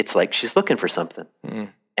it's like she's looking for something.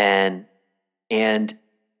 And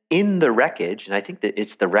in the wreckage, and I think that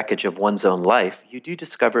it's the wreckage of one's own life, you do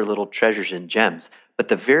discover little treasures and gems. But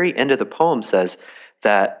the very end of the poem says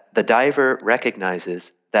that the diver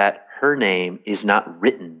recognizes that her name is not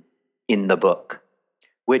written in the book,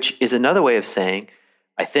 which is another way of saying,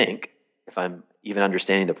 I think, if I'm even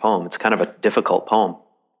understanding the poem, it's kind of a difficult poem.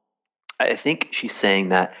 I think she's saying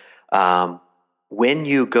that when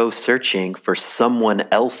you go searching for someone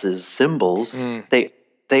else's symbols,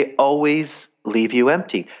 they always leave you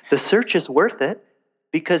empty. The search is worth it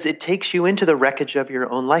because it takes you into the wreckage of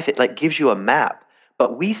your own life. It like gives you a map.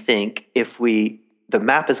 But we think the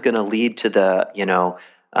map is going to lead to the,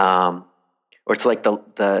 or it's like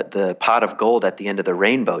the pot of gold at the end of the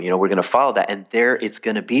rainbow. We're going to follow that, and there it's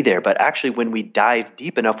going to be there. But actually, when we dive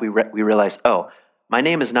deep enough, we realize, oh, my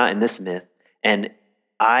name is not in this myth, and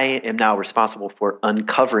I am now responsible for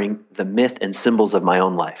uncovering the myth and symbols of my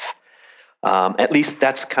own life. At least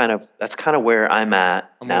that's kind of where I'm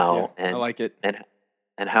at now, and I like it,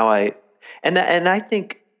 and how I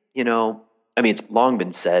think it's long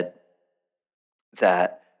been said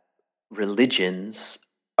that religions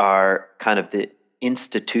are kind of the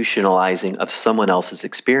institutionalizing of someone else's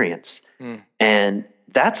experience, and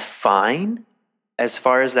that's fine as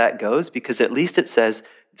far as that goes, because at least it says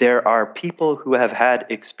there are people who have had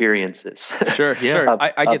experiences. Sure,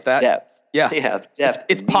 I get that. Depth. Yeah, of depth.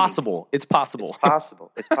 It's possible. It's possible.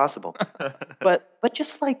 It's possible. But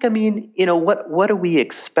just like, what do we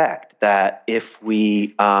expect that if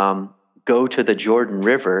we go to the Jordan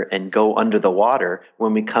River and go under the water,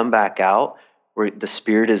 when we come back out, where the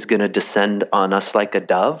Spirit is going to descend on us like a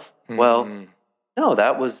dove? Well, no,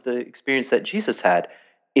 that was the experience that Jesus had.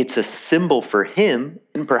 It's a symbol for him,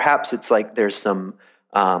 and perhaps it's like there's some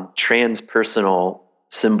transpersonal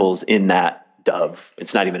symbols in that dove.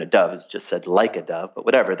 It's not even a dove, it's just said like a dove, but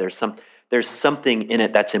whatever. There's something in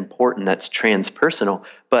it that's important, that's transpersonal,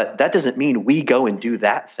 but that doesn't mean we go and do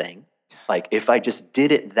that thing. Like if I just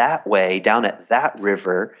did it that way down at that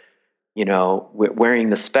river, wearing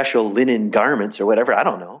the special linen garments or whatever, I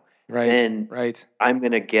don't know. Right. I'm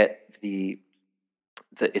going to get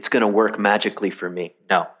it's going to work magically for me.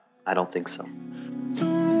 No, I don't think so.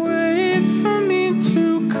 Don't wait for me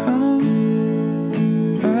to come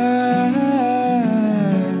back.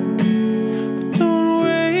 Don't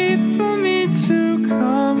wait for me to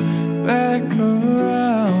come back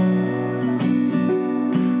around.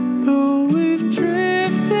 Though we've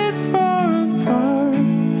drifted far apart,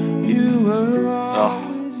 you were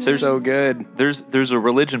always so good. There's a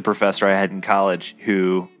religion professor I had in college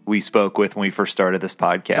who we spoke with when we first started this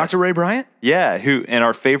podcast. Dr. Ray Bryant? Yeah, and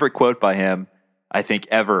our favorite quote by him, I think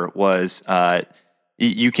ever, was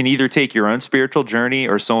you can either take your own spiritual journey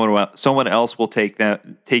or someone else will take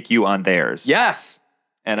you on theirs. Yes.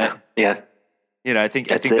 And I think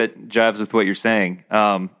that jives with what you're saying.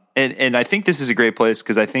 And I think this is a great place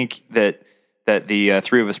because I think that the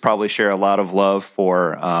three of us probably share a lot of love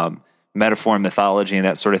for metaphor and mythology and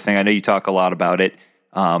that sort of thing. I know you talk a lot about it.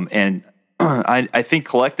 And I think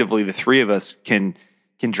collectively the three of us can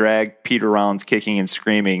drag Peter Rollins kicking and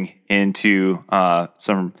screaming into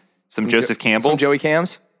some Joseph Campbell, some Joey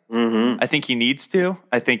Cams. Mm-hmm. I think he needs to.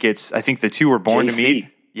 I think the two were born to meet.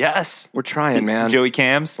 Yes, we're trying, man. Some Joey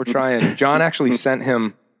Cams. We're trying. John actually sent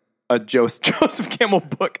him a Joseph Campbell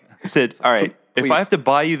book. I said, "All right, if I have to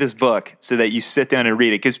buy you this book so that you sit down and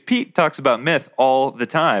read it, because Pete talks about myth all the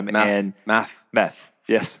time math.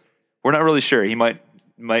 Yes, we're not really sure. He might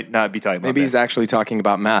not be talking about Maybe he's actually talking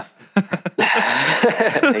about meth.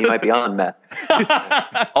 He might be on meth.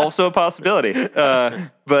 Also a possibility. I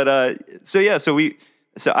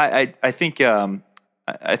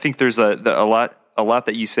think there's a lot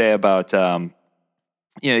that you say about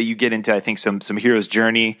you get into, I think, some hero's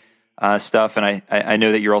journey stuff, and I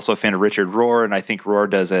know that you're also a fan of Richard Rohr, and I think Rohr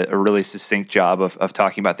does a really succinct job of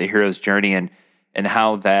talking about the hero's journey and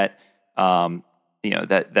how that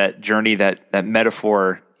that journey, that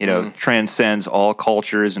metaphor, transcends all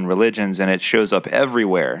cultures and religions, and it shows up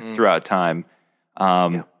everywhere throughout time.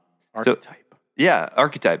 Archetype.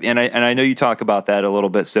 Archetype. And I know you talk about that a little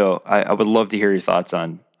bit, so I would love to hear your thoughts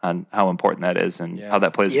on how important that is and how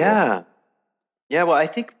that plays a role. Yeah, well, I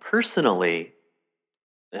think personally,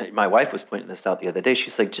 my wife was pointing this out the other day.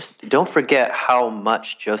 She's like, just don't forget how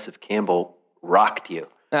much Joseph Campbell rocked you.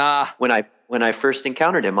 When I first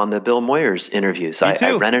encountered him on the Bill Moyers interviews, I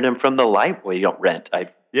rented him from the library. Well, you don't rent.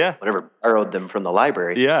 Borrowed them from the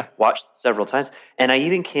library. Yeah. Watched several times. And I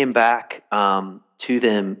even came back to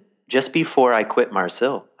them just before I quit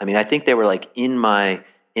Marsil. I mean, I think they were like in my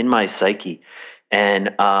psyche. And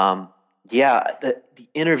the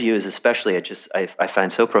interviews especially, I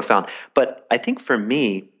find so profound. But I think for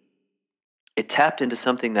me, it tapped into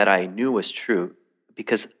something that I knew was true,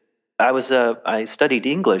 because I studied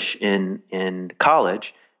English in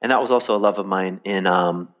college, and that was also a love of mine in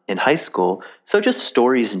in high school. So just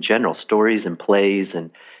stories in general, stories and plays,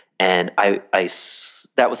 and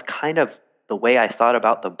that was kind of the way I thought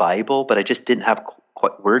about the Bible, but I just didn't have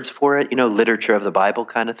quite words for it. Literature of the Bible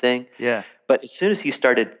kind of thing. Yeah. But as soon as he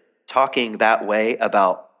started talking that way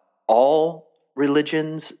about all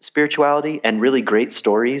religions, spirituality, and really great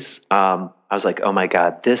stories, I was like, oh my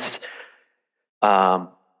God, this.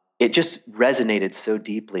 It just resonated so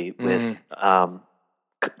deeply with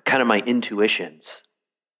kind of my intuitions.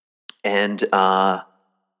 And and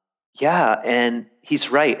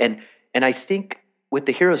he's right. And I think with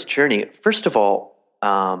the hero's journey, first of all,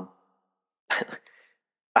 I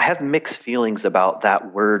have mixed feelings about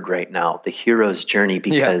that word right now, the hero's journey,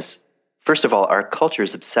 because first of all, our culture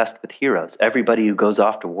is obsessed with heroes. Everybody who goes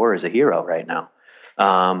off to war is a hero right now.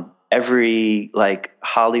 Every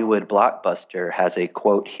Hollywood blockbuster has a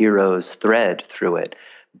quote hero's thread through it.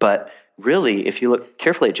 But really, if you look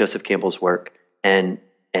carefully at Joseph Campbell's work and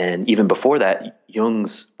even before that,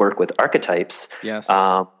 Jung's work with archetypes,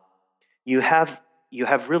 you have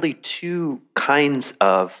really two kinds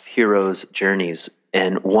of heroes' journeys.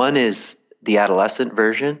 And one is the adolescent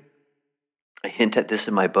version. I hint at this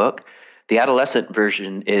in my book. The adolescent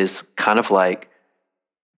version is kind of like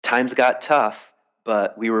times got tough,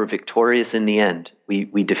 but we were victorious in the end. We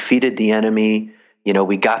defeated the enemy.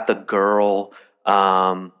 We got the girl.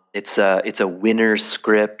 It's a winner's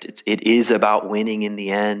script. It is about winning in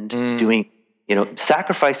the end. Doing,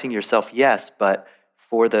 sacrificing yourself, yes, but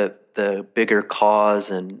for the bigger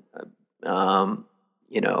cause, and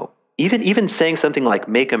even saying something like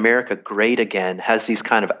 "Make America Great Again" has these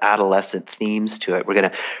kind of adolescent themes to it. We're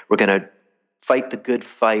gonna fight the good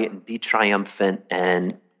fight and be triumphant,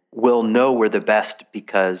 and we'll know we're the best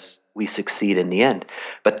because we succeed in the end.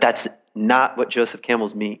 But that's not what Joseph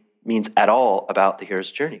Campbell's means at all about the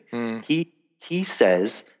hero's journey. He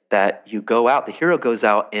says that you go out, the hero goes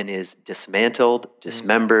out and is dismantled,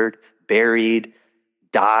 dismembered, buried,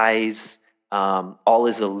 dies. All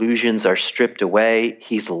his illusions are stripped away.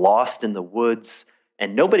 He's lost in the woods,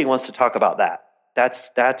 and nobody wants to talk about that. That's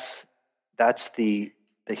the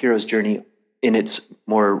hero's journey in its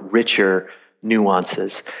more richer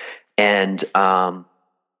nuances. And I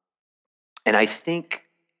think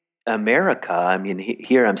America,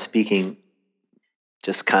 here I'm speaking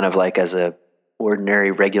just kind of like as a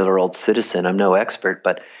ordinary, regular old citizen. I'm no expert,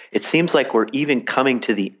 but it seems like we're even coming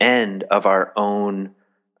to the end of our own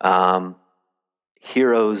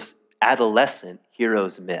adolescent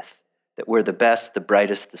heroes myth, that we're the best, the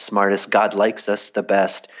brightest, the smartest. God likes us the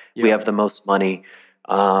best. We have the most money.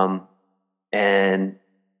 And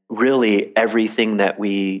really everything that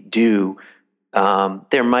we do,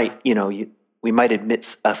 there might, we might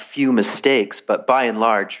admit a few mistakes, but by and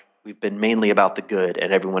large, we've been mainly about the good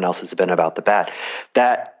and everyone else has been about the bad.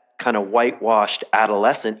 That kind of whitewashed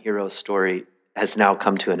adolescent hero story has now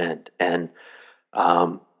come to an end. And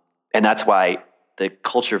that's why the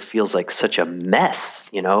culture feels like such a mess.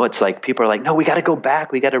 It's like people are like, no, we got to go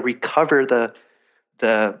back. We got to recover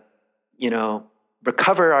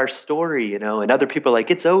recover our story, and other people are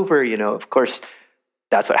like, it's over. Of course,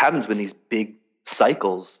 that's what happens when these big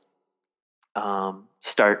cycles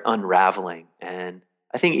start unraveling. And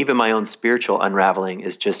I think even my own spiritual unraveling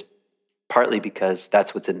is just partly because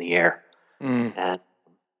that's what's in the air.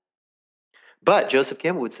 But Joseph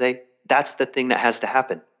Campbell would say that's the thing that has to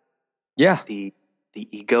happen. Yeah. The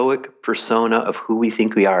egoic persona of who we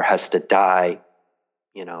think we are has to die,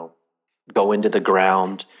 go into the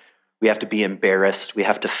ground. We have to be embarrassed. We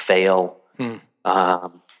have to fail. And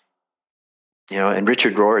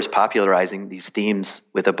Richard Rohr is popularizing these themes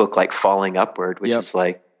with a book like Falling Upward, which is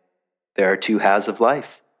like, there are two halves of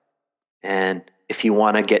life. And if you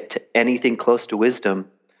want to get to anything close to wisdom,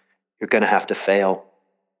 you're going to have to fail.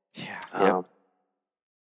 And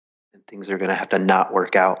things are going to have to not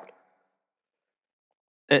work out.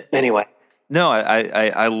 Anyway. No,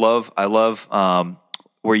 I love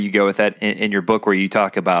where you go with that in your book, where you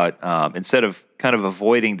talk about instead of kind of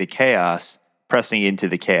avoiding the chaos, pressing into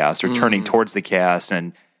the chaos or turning towards the chaos.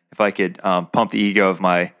 And if I could pump the ego of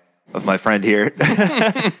my friend here,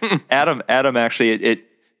 Adam actually,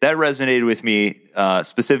 that resonated with me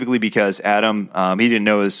specifically because Adam, he didn't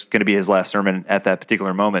know it was going to be his last sermon at that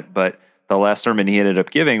particular moment, but the last sermon he ended up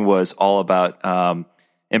giving was all about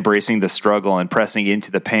embracing the struggle and pressing into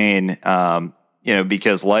the pain,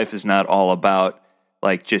 because life is not all about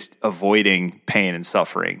like just avoiding pain and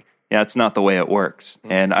suffering. It's not the way it works.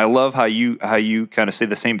 And I love how you kind of say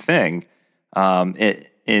the same thing.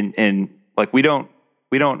 In like we don't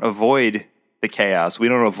avoid the chaos. We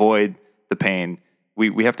don't avoid the pain.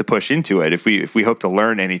 We have to push into it if we hope to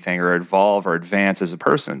learn anything or evolve or advance as a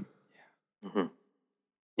person.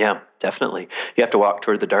 Yeah, definitely. You have to walk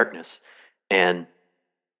toward the darkness. And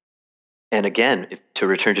again, to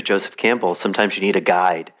return to Joseph Campbell, sometimes you need a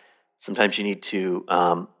guide. Sometimes you need to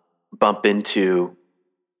bump into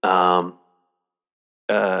um,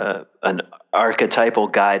 an archetypal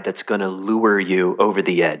guide that's going to lure you over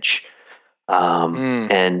the edge.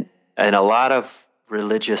 And a lot of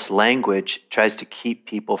religious language tries to keep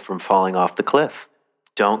people from falling off the cliff.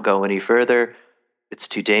 Don't go any further. It's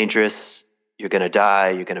too dangerous. You're going to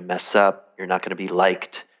die. You're going to mess up. You're not going to be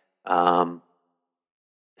liked. So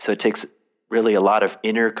it takes really a lot of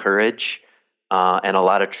inner courage and a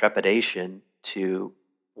lot of trepidation to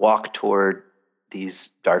walk toward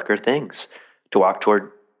these darker things, to walk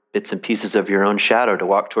toward bits and pieces of your own shadow, to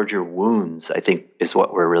walk toward your wounds, I think is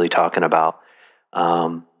what we're really talking about.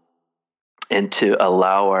 And to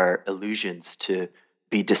allow our illusions to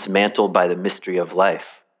be dismantled by the mystery of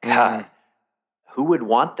life. God, who would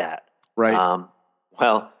want that? Right.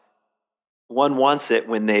 Well, one wants it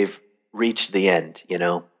when they've reached the end, you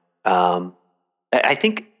know? I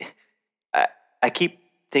think I keep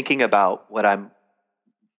thinking about what I've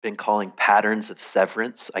been calling patterns of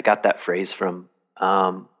severance. I got that phrase from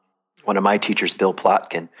one of my teachers, Bill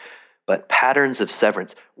Plotkin. But patterns of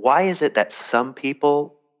severance. Why is it that some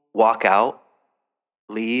people walk out,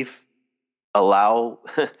 leave, allow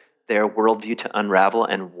their worldview to unravel,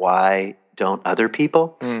 and why don't other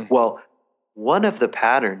people? Well, one of the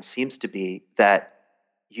patterns seems to be that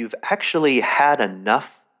you've actually had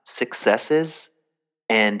enough successes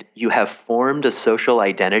and you have formed a social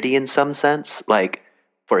identity in some sense. Like,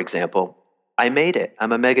 for example, I made it.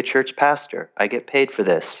 I'm a mega church pastor. I get paid for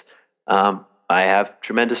this. I have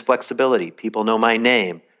tremendous flexibility. People know my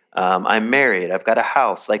name. I'm married. I've got a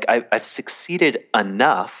house. Like I've succeeded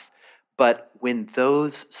enough. But when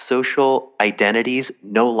those social identities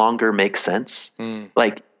no longer make sense,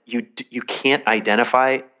 like you can't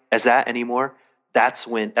identify as that anymore. That's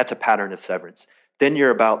a pattern of severance. Then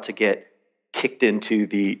you're about to get kicked into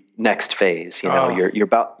the next phase. You know, you're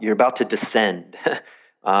about to descend,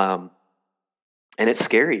 and it's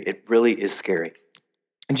scary. It really is scary.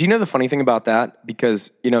 And do you know the funny thing about that?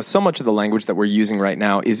 Because, you know, so much of the language that we're using right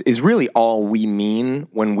now is really all we mean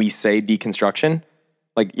when we say deconstruction.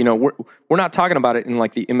 Like, you know, we're not talking about it in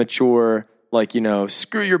like the immature, like, you know,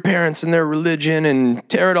 screw your parents and their religion and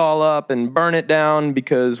tear it all up and burn it down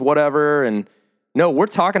because whatever. And no, we're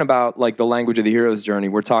talking about like the language of the hero's journey.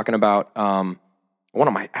 We're talking about one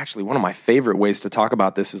of my favorite ways to talk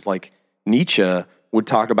about this is like Nietzsche would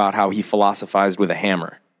talk about how he philosophized with a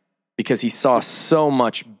hammer. Because he saw so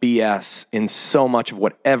much BS in so much of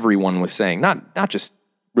what everyone was saying, not just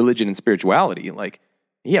religion and spirituality. Like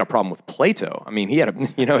he had a problem with Plato. I mean, he had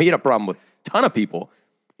a problem with a ton of people.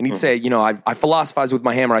 And he'd say, you know, I philosophize with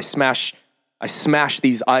my hammer. I smash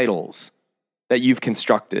these idols that you've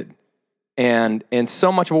constructed. And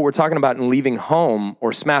so much of what we're talking about in leaving home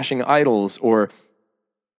or smashing idols or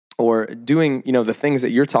doing, you know, the things that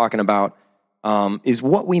you're talking about is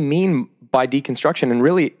what we mean by deconstruction. And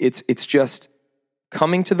really, it's just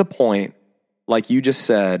coming to the point, like you just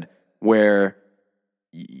said, where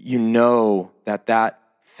you know that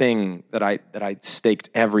thing that I staked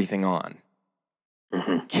everything on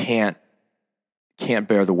can't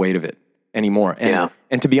bear the weight of it anymore.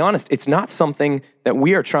 And to be honest, it's not something that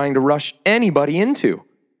we are trying to rush anybody into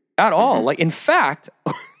at all. Like, in fact,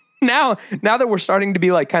 now that we're starting to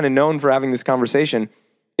be like kind of known for having this conversation,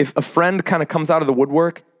 if a friend kind of comes out of the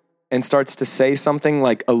woodwork and starts to say something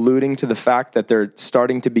like alluding to the fact that they're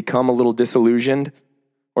starting to become a little disillusioned,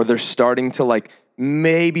 or they're starting to like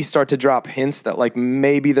maybe start to drop hints that like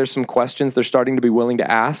maybe there's some questions they're starting to be willing to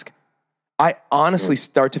ask, I honestly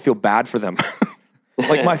start to feel bad for them.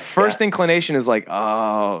 Like my first inclination is like,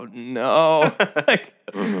 oh no, like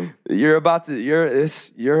you're about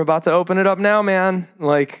to open it up now, man.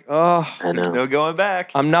 Like, oh, I know. No going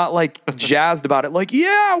back. I'm not like jazzed about it. Like,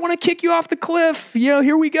 yeah, I want to kick you off the cliff. You know,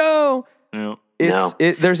 here we go. No.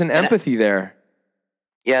 There's an empathy there.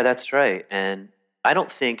 Yeah, that's right. And I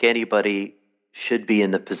don't think anybody should be in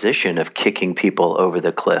the position of kicking people over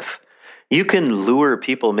the cliff. You can lure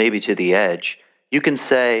people maybe to the edge. You can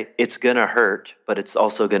say it's going to hurt, but it's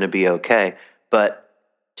also going to be okay. But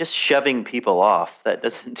just shoving people off, that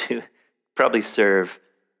doesn't probably serve.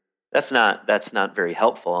 That's not very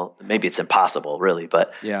helpful. Maybe it's impossible, really.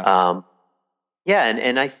 But and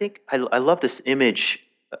I think I love this image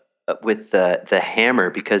with the hammer,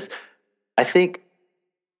 because I think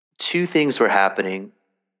two things were happening,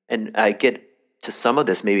 and I get to some of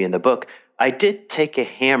this maybe in the book. I did take a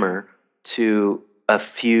hammer to a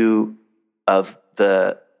few of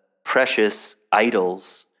the precious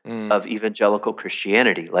idols of evangelical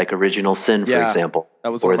Christianity, like Original Sin, for example.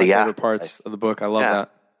 That was or one of my the favorite Afterlife. parts of the book. I love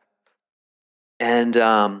that. And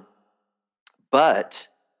but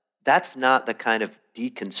that's not the kind of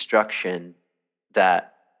deconstruction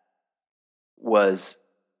that was,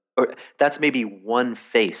 or that's maybe one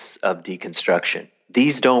face of deconstruction.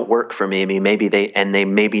 These don't work for me. I mean, maybe they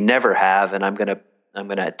maybe never have, and I'm gonna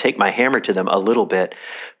take my hammer to them a little bit.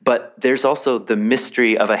 But there's also the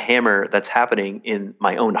mystery of a hammer that's happening in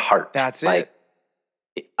my own heart. That's like,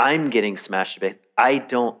 it. I'm getting smashed a bit. I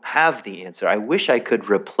don't have the answer. I wish I could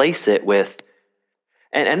replace it with,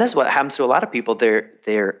 and that's what happens to a lot of people. They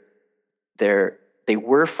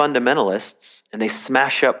were fundamentalists, and they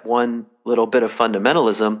smash up one little bit of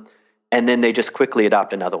fundamentalism, and then they just quickly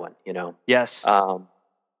adopt another one. Yes.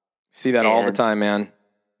 See that all the time, man.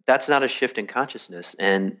 That's not a shift in consciousness,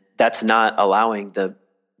 and that's not allowing the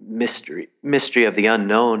mystery of the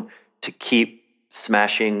unknown to keep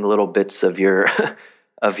smashing little bits of your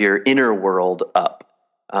of your inner world up,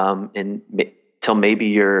 and till maybe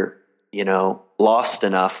you're lost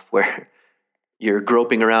enough where you're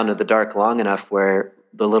groping around in the dark long enough where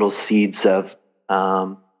the little seeds of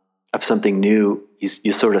something new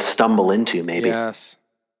you sort of stumble into, maybe. Yes.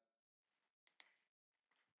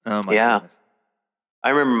 Oh my goodness. I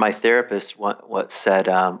remember my therapist what said.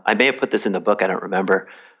 I may have put this in the book. I don't remember.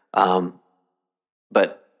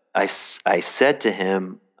 But I said to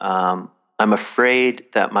him, I'm afraid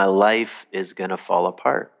that my life is going to fall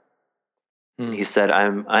apart. He said,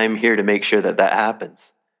 I'm here to make sure that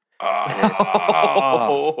happens.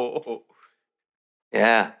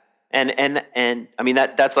 Yeah. And I mean,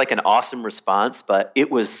 that's like an awesome response, but I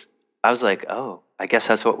was like, oh, I guess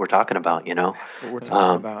that's what we're talking about, That's what we're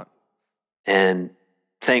talking about. And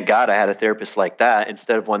thank God I had a therapist like that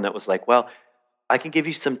instead of one that was like, well, I can give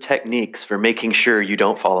you some techniques for making sure you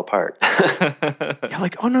don't fall apart. You're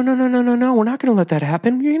like, oh, no. We're not going to let that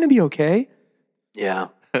happen. You're going to be okay. Yeah.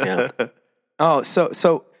 Oh,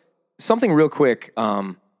 so something real quick,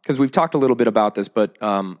 because we've talked a little bit about this, but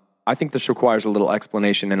I think this requires a little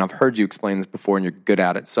explanation, and I've heard you explain this before, and you're good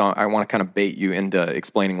at it. So I want to kind of bait you into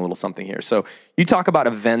explaining a little something here. So you talk about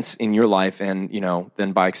events in your life, and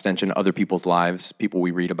then by extension, other people's lives, people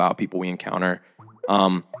we read about, people we encounter,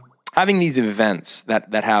 having these events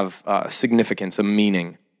that have significance, a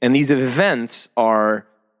meaning, and these events are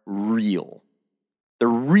real. They're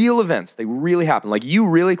real events. They really happen. Like, you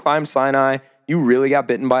really climbed Sinai. You really got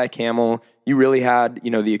bitten by a camel. You really had,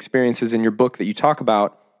 the experiences in your book that you talk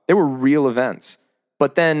about. They were real events.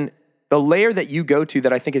 But then the layer that you go to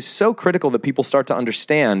that I think is so critical that people start to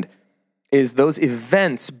understand is those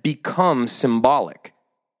events become symbolic.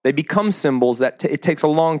 They become symbols that it takes a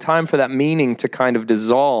long time for that meaning to kind of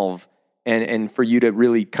dissolve and for you to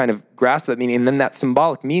really kind of grasp that meaning. And then that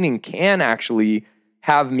symbolic meaning can actually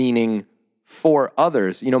have meaning for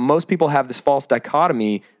others. Most people have this false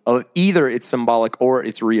dichotomy of either it's symbolic or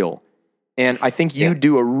it's real. And I think you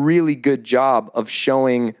do a really good job of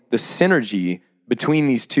showing the synergy between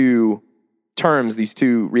these two terms, these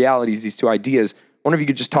two realities, these two ideas. I wonder if you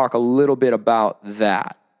could just talk a little bit about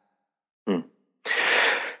that.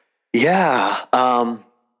 Yeah.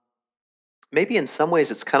 Maybe in some ways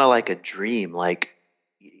it's kind of like a dream. Like,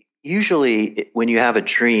 usually when you have a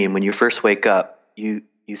dream, when you first wake up, you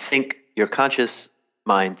think, your conscious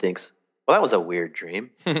mind thinks, well, that was a weird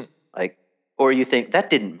dream. Or you think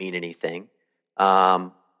that didn't mean anything.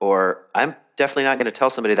 Or I'm definitely not going to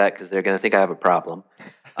tell somebody that because they're going to think I have a problem.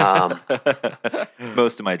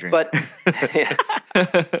 Most of my dreams.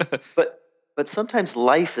 But sometimes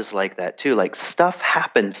life is like that too. Like, stuff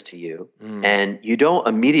happens to you and you don't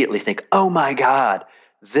immediately think, oh my God,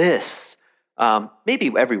 this.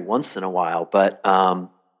 Maybe every once in a while, but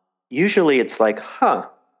usually it's like,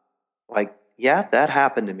 like, yeah, that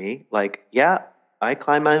happened to me. Like, yeah, I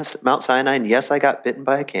climbed Mount Sinai, and yes, I got bitten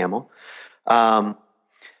by a camel.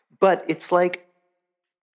 But it's like,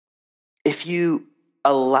 if you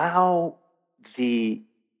allow the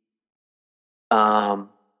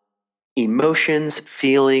emotions,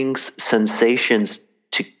 feelings, sensations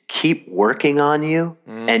to keep working on you,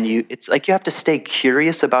 and it's like you have to stay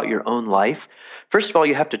curious about your own life. First of all,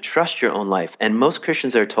 you have to trust your own life. And most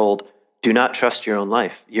Christians are told, do not trust your own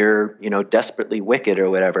life. You're, desperately wicked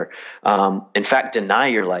or whatever. In fact, deny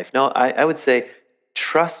your life. No, I would say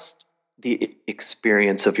trust the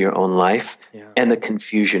experience of your own life and the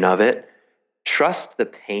confusion of it. Trust the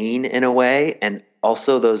pain in a way, and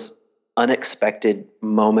also those unexpected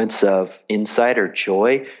moments of insight or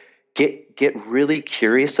joy. Get really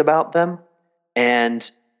curious about them,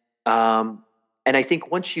 and I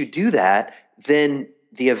think once you do that, then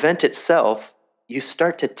the event itself, you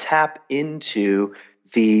start to tap into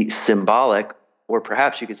the symbolic, or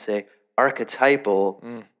perhaps you could say archetypal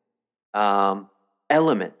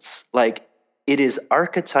elements. Like, it is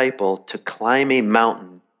archetypal to climb a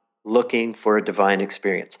mountain looking for a divine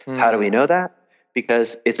experience. How do we know that?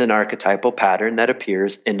 Because it's an archetypal pattern that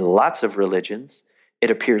appears in lots of religions.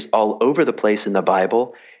 It appears all over the place in the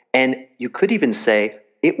Bible. And you could even say,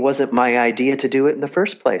 it wasn't my idea to do it in the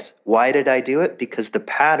first place. Why did I do it? Because the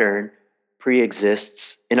pattern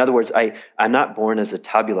pre-exists. In other words, I'm not born as a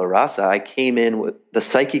tabula rasa. I came in with, the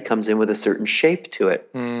psyche comes in with a certain shape to it.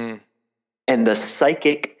 And the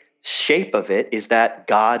psychic shape of it is that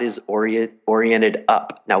God is oriented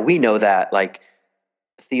up. Now, we know that, like,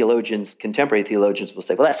 theologians, contemporary theologians will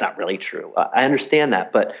say, well, that's not really true. I understand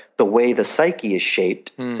that. But the way the psyche is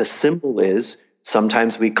shaped, the symbol is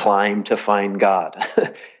sometimes we climb to find God.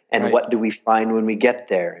 And what do we find when we get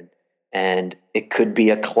there? And it could be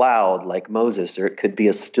a cloud like Moses, or it could be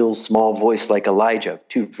a still small voice like Elijah,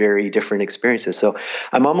 two very different experiences. So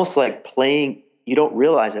I'm almost like playing, you don't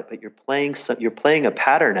realize it, but you're playing a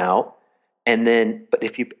pattern out. And then, but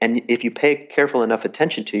if you pay careful enough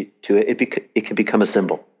attention to it, it can become a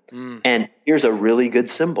symbol. And here's a really good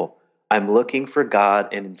symbol. I'm looking for God,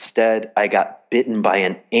 and instead I got bitten by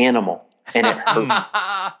an animal, and it hurt.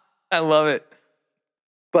 I love it.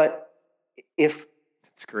 But it's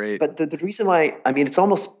great. But the reason why, I mean, it's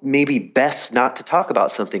almost maybe best not to talk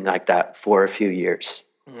about something like that for a few years,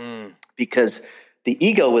 because the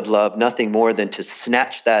ego would love nothing more than to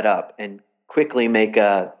snatch that up and quickly make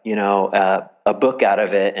a book out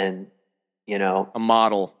of it, and a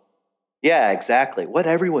model. Yeah, exactly. What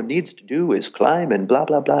everyone needs to do is climb and blah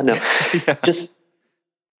blah blah. No, just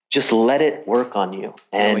let it work on you.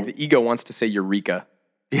 And like the ego wants to say eureka.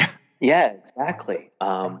 Yeah, exactly.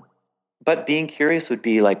 But being curious would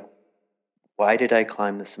be like, why did I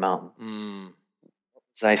climb this mountain? What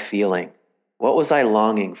was I feeling? What was I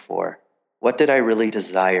longing for? What did I really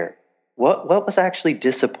desire? What was actually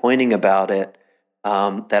disappointing about it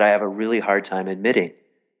that I have a really hard time admitting?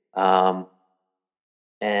 And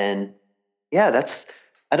yeah,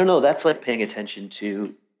 I don't know, that's like paying attention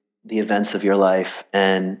to the events of your life,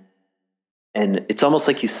 and it's almost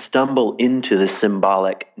like you stumble into the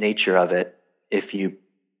symbolic nature of it if you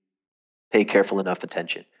pay careful enough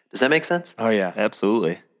attention. Does that make sense? Oh yeah,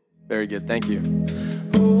 absolutely. Very good. Thank you.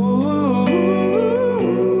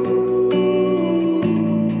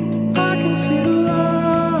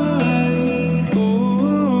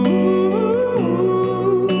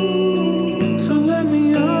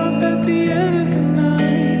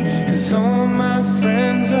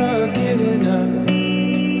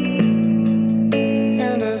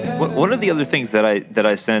 One of the other things that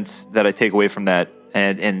I sense, that I take away from that,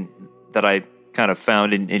 and that I kind of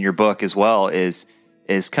found in your book as well, is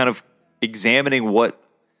kind of examining what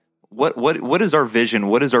is our vision,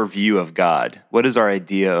 what is our view of God, what is our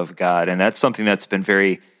idea of God, and that's something that's been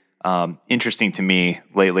very interesting to me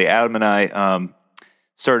lately. Adam and I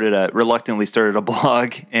reluctantly started a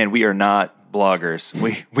blog, and we are not bloggers.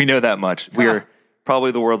 We know that much. We are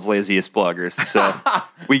probably the world's laziest bloggers. So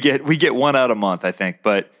we get one out a month, I think,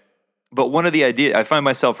 But one of the ideas, I find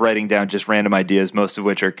myself writing down just random ideas, most of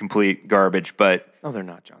which are complete garbage. But no, they're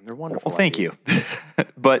not, John. They're wonderful. Well, thank you.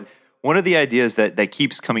 But one of the ideas that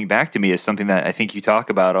keeps coming back to me is something that I think you talk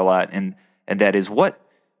about a lot, and that is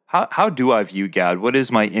how do I view God? What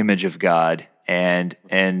is my image of God? And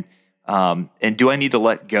do I need to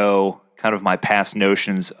let go kind of my past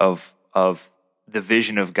notions of the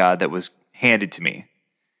vision of God that was handed to me?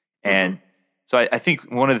 And so I think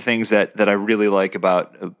one of the things that I really like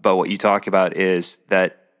about what you talk about is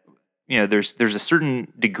that, there's a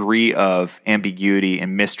certain degree of ambiguity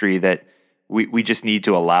and mystery that we just need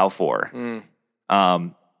to allow for,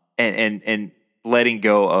 and letting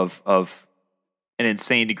go of an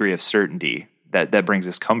insane degree of certainty that brings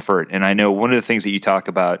us comfort. And I know one of the things that you talk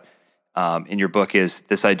about in your book is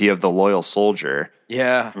this idea of the loyal soldier.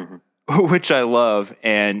 Yeah. Which I love,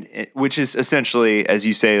 and which is essentially, as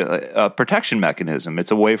you say, a protection mechanism.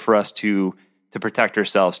 It's a way for us to protect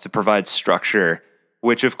ourselves, to provide structure,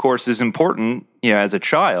 which of course is important. As a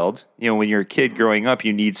child, when you're a kid growing up,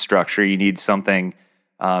 you need structure, you need something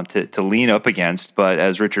to lean up against. But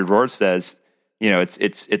as Richard Rohr says,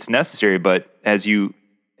 it's necessary. But as you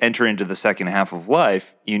enter into the second half of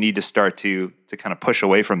life, you need to start to kind of push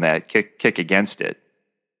away from that, kick against it.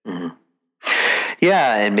 Mm-hmm.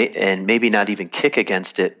 Yeah, and maybe not even kick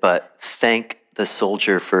against it, but thank the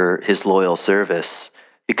soldier for his loyal service,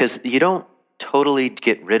 because you don't totally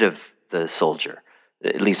get rid of the soldier.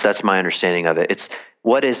 At least that's my understanding of it.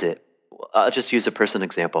 What is it? I'll just use a personal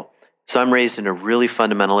example. So I'm raised in a really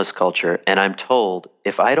fundamentalist culture, and I'm told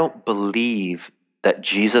if I don't believe that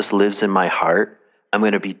Jesus lives in my heart, I'm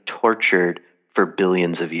going to be tortured for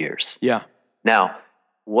billions of years. Yeah. Now,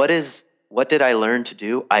 what did I learn to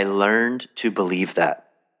do? I learned to believe that.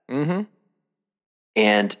 Mm-hmm.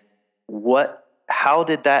 And how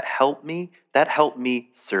did that help me? That helped me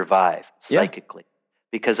survive psychically.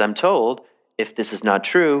 Because I'm told, if this is not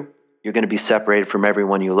true, you're going to be separated from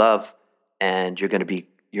everyone you love, and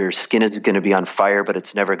your skin is going to be on fire, but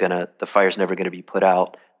the fire's never going to be put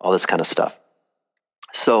out, all this kind of stuff.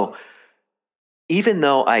 So even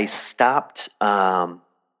though I stopped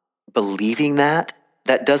believing that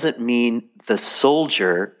doesn't mean the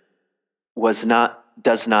soldier does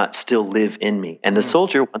not still live in me. And the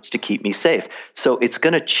soldier wants to keep me safe. So it's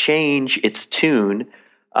going to change its tune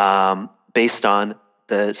based on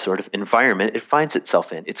the sort of environment it finds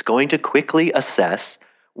itself in. It's going to quickly assess,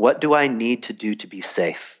 what do I need to do to be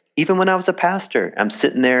safe? Even when I was a pastor, I'm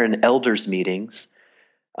sitting there in elders meetings,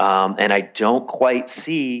 and I don't quite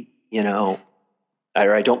see, or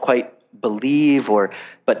I don't quite believe,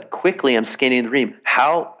 but quickly I'm scanning the room.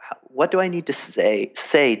 What do I need to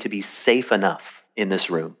say to be safe enough in this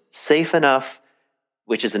room? Safe enough,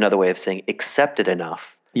 which is another way of saying accepted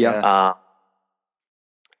enough. Yeah.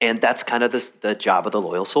 And that's kind of the job of the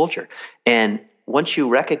loyal soldier. And once you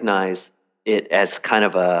recognize it as kind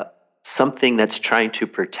of something that's trying to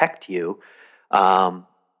protect you,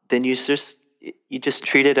 then you just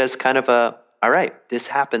treat it as kind of all right, this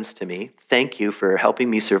happens to me. Thank you for helping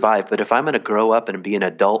me survive. But if I'm going to grow up and be an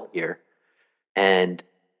adult here, and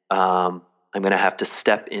I'm going to have to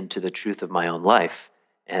step into the truth of my own life,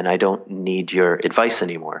 and I don't need your advice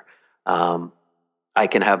anymore. I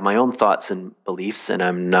can have my own thoughts and beliefs, and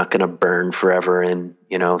I'm not going to burn forever in,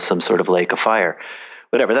 some sort of lake of fire.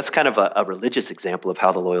 Whatever. That's kind of a religious example of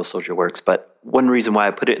how the loyal soldier works. But one reason why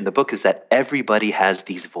I put it in the book is that everybody has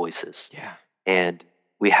these voices. Yeah. And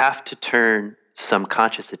we have to turn some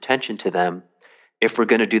conscious attention to them if we're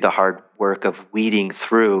going to do the hard work of weeding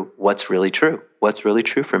through what's really true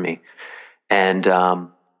for me. And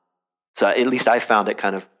so at least I found it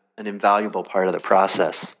kind of an invaluable part of the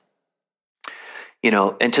process.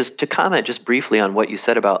 And to comment just briefly on what you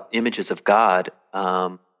said about images of God,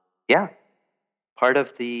 part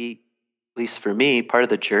of at least for me, part of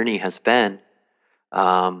the journey has been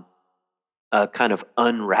a kind of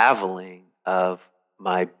unraveling of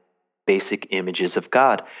my basic images of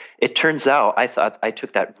God. It turns out, I thought I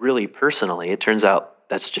took that really personally. It turns out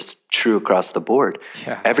that's just true across the board.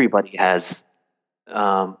 Yeah. Everybody has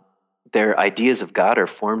their ideas of God are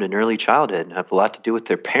formed in early childhood and have a lot to do with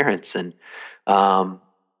their parents. And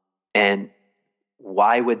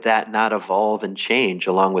why would that not evolve and change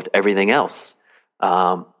along with everything else?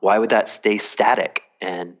 Why would that stay static?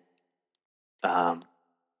 And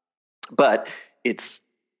but it's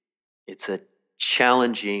a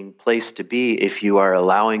challenging place to be if you are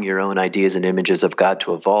allowing your own ideas and images of God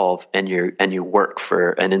to evolve, and you work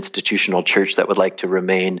for an institutional church that would like to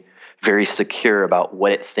remain very secure about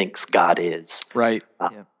what it thinks God is. Right.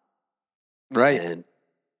 Right. And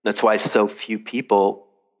that's why so few people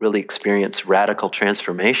really experience radical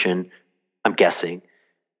transformation, I'm guessing,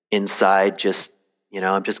 inside just,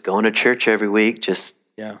 I'm just going to church every week, just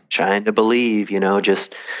trying to believe,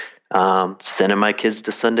 just sending my kids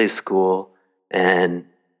to Sunday school, and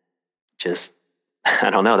just, I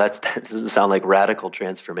don't know, that doesn't sound like radical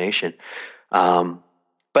transformation. But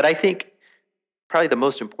I think probably the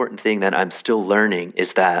most important thing that I'm still learning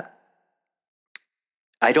is that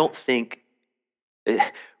I don't think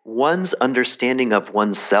one's understanding of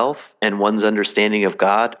oneself and one's understanding of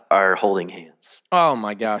God are holding hands. Oh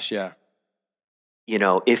my gosh, yeah.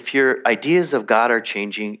 If your ideas of God are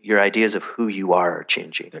changing, your ideas of who you are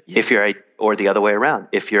changing. Yeah. Or the other way around,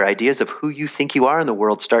 if your ideas of who you think you are in the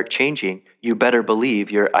world start changing, you better believe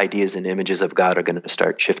your ideas and images of God are going to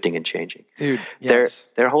start shifting and changing. Dude, yes.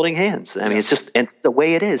 They're holding hands. I mean, it's the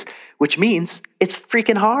way it is, which means it's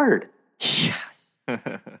freaking hard. Yes.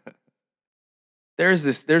 There's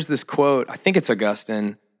this quote, I think it's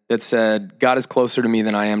Augustine, that said, God is closer to me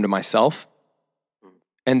than I am to myself.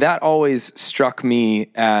 And that always struck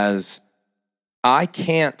me as, I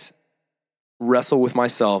can't wrestle with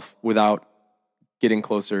myself without getting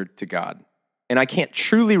closer to God. And I can't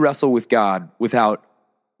truly wrestle with God without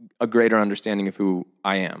a greater understanding of who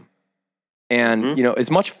I am. And,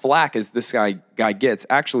 as much flack as this guy gets,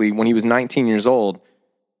 actually, when he was 19 years old,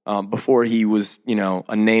 before he was,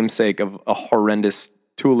 a namesake of a horrendous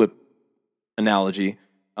tulip analogy,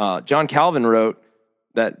 John Calvin wrote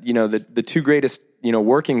that, the two greatest,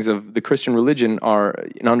 workings of the Christian religion are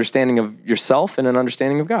an understanding of yourself and an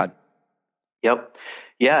understanding of God. Yep.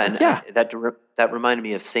 Yeah. That reminded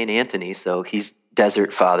me of St. Anthony. So he's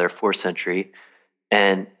desert father, 4th century.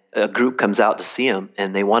 and a group comes out to see him,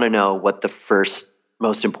 and they want to know what the first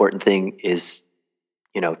most important thing is,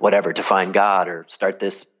 whatever, to find God or start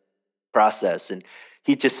this process. And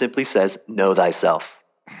he just simply says, know thyself.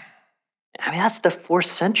 I mean, that's the 4th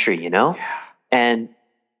century, Yeah. And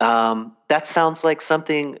that sounds like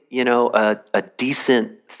something, a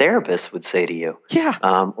decent therapist would say to you. Yeah.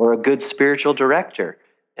 Or a good spiritual director.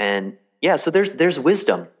 And yeah, so there's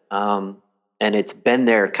wisdom. And it's been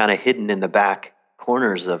there kind of hidden in the back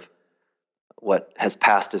corners of what has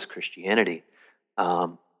passed as Christianity.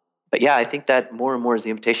 But yeah, I think that more and more is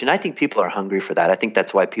the invitation. I think people are hungry for that. I think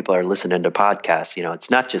that's why people are listening to podcasts. It's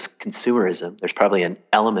not just consumerism. There's probably an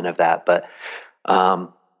element of that, but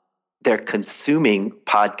they're consuming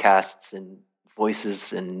podcasts and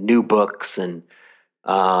voices and new books and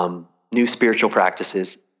new spiritual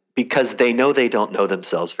practices because they know they don't know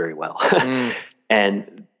themselves very well.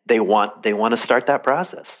 And they want to start that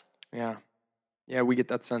process. Yeah. Yeah, we get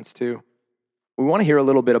that sense too. We want to hear a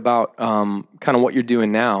little bit about kind of what you're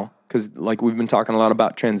doing now, because like we've been talking a lot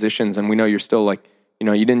about transitions, and we know you're still like,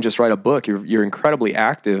 you didn't just write a book, you're incredibly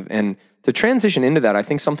active. And to transition into that, I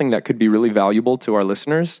think something that could be really valuable to our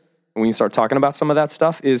listeners when you start talking about some of that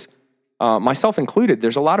stuff is, myself included,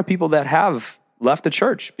 there's a lot of people that have left the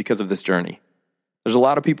church because of this journey. There's a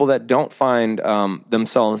lot of people that don't find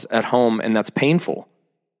themselves at home, and that's painful.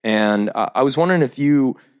 And I was wondering if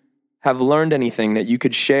you have learned anything that you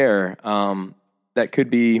could share that could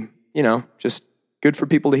be, just good for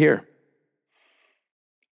people to hear.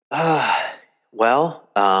 Well,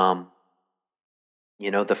 the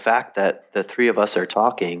fact that the 3 of us are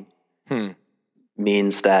talking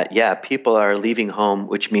means that, yeah, people are leaving home,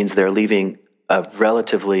 which means they're leaving a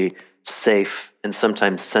relatively safe and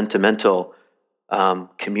sometimes sentimental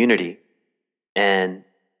community. And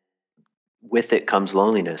with it comes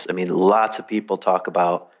loneliness. I mean, lots of people talk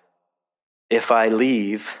about, if I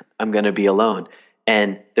leave, I'm going to be alone.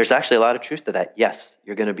 And there's actually a lot of truth to that. Yes,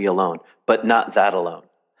 you're going to be alone, but not that alone.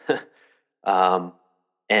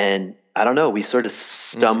 And I don't know, we sort of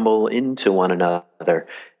stumble into one another,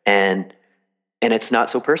 and it's not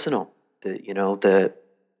so personal. The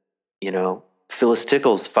Phyllis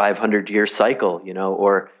Tickle's 500-year cycle,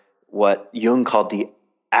 or what Jung called the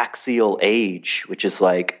axial age, which is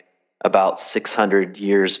like about 600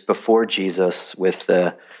 years before Jesus, with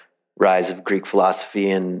the rise of Greek philosophy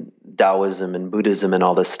and Taoism and Buddhism and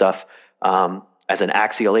all this stuff. As an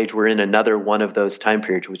axial age, we're in another one of those time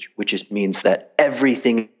periods, which just means that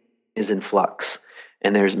everything is in flux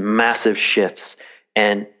and there's massive shifts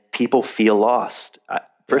and people feel lost.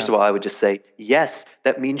 First of all, I would just say, yes,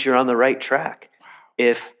 that means you're on the right track.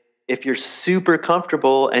 Wow. If you're super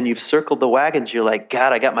comfortable and you've circled the wagons, you're like,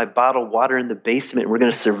 God, I got my bottled water in the basement, and we're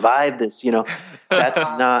going to survive this. That's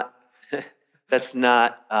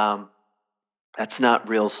not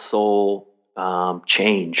real soul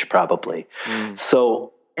change, probably.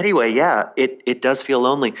 So anyway, yeah, it does feel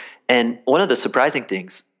lonely. And one of the surprising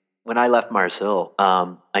things, when I left Mars Hill,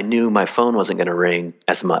 I knew my phone wasn't going to ring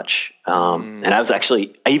as much. And I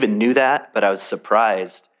even knew that, but I was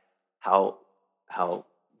surprised how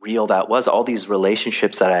real that was. All these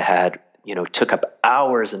relationships that I had, took up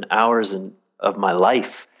hours and hours of my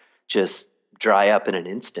life, just dry up in an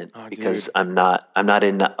instant because I'm not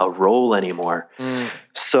in a role anymore.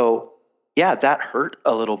 So yeah, that hurt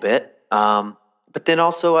a little bit. But then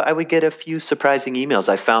also I would get a few surprising emails.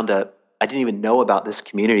 I didn't even know about this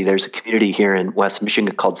community. There's a community here in West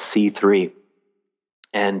Michigan called C3.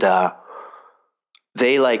 And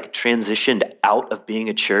they transitioned out of being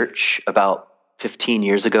a church about 15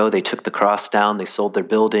 years ago. They took the cross down, they sold their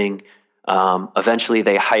building. Eventually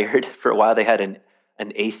they hired, for a while they had an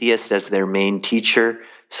atheist as their main teacher.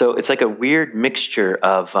 So it's like a weird mixture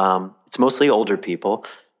of, it's mostly older people,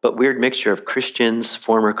 but weird mixture of Christians,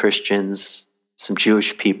 former Christians, some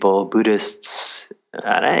Jewish people, Buddhists,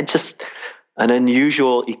 and just an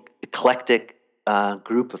unusual, eclectic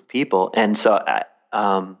group of people. And so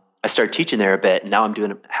I started teaching there a bit, and now I'm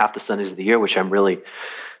doing half the Sundays of the year, which I'm really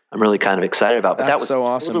kind of excited about. But that was so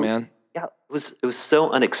awesome, man. Yeah, it was so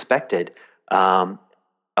unexpected. I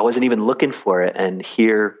wasn't even looking for it, and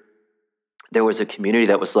here there was a community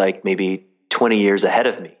that was like maybe 20 years ahead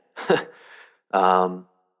of me.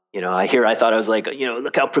 I thought I was like,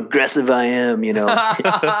 look how progressive I am,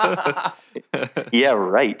 Yeah,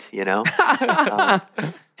 right. In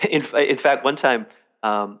fact, one time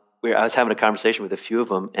I was having a conversation with a few of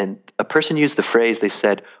them, and a person used the phrase. They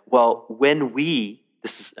said, "Well, when we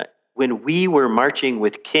were marching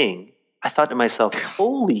with King," I thought to myself,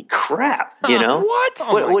 "Holy crap!" What?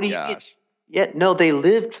 What do you mean? Yeah, no, they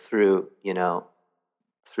lived through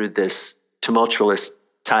this tumultuous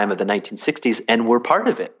time of the 1960s, and were part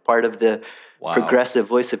of it, part of the progressive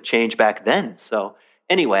voice of change back then. So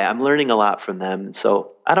anyway, I'm learning a lot from them. And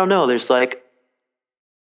so I don't know, there's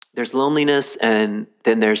loneliness, and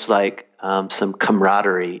then there's some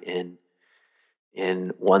camaraderie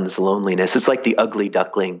in one's loneliness. It's like the ugly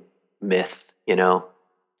duckling myth,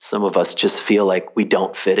 Some of us just feel like we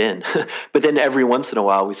don't fit in. But then every once in a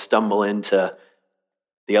while we stumble into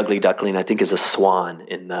the ugly duckling, I think, is a swan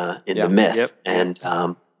in the myth. Yep. And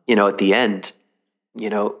at the end,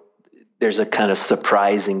 there's a kind of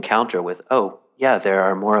surprise encounter with, oh yeah, there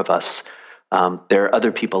are more of us. There are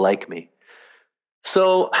other people like me.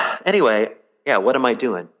 So anyway, yeah, what am I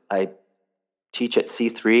doing? I teach at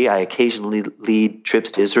C3. I occasionally lead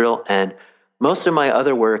trips to Israel, and most of my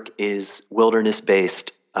other work is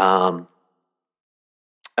wilderness-based,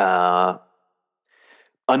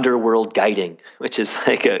 underworld guiding, which is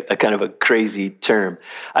like a kind of a crazy term.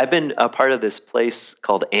 I've been a part of this place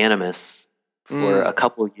called Animus for a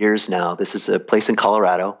couple of years now. This is a place in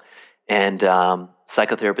Colorado, and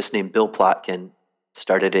psychotherapist named Bill Plotkin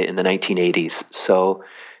started it in the 1980s. So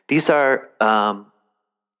these are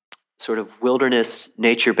sort of wilderness,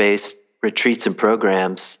 nature-based retreats and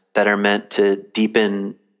programs that are meant to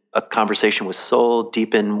deepen a conversation with soul,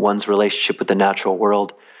 deepen one's relationship with the natural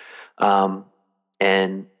world.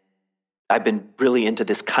 And I've been really into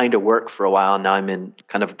this kind of work for a while. Now I'm in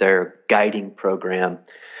kind of their guiding program.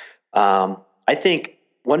 I think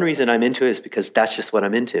one reason I'm into it is because that's just what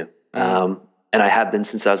I'm into. And I have been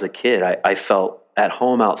since I was a kid. I felt at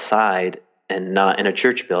home outside and not in a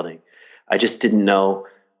church building. I just didn't know.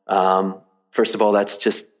 First of all, that's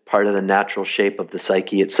just part of the natural shape of the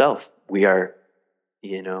psyche itself. We are,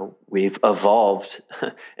 we've evolved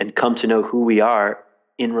and come to know who we are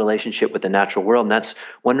in relationship with the natural world. And that's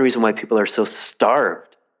one reason why people are so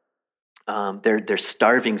starved. They're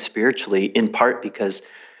starving spiritually, in part because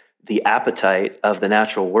the appetite of the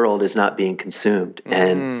natural world is not being consumed.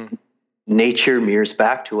 And nature mirrors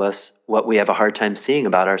back to us what we have a hard time seeing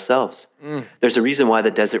about ourselves. There's a reason why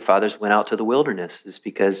the Desert Fathers went out to the wilderness, is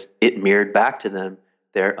because it mirrored back to them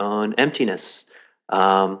their own emptiness,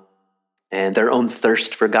 and their own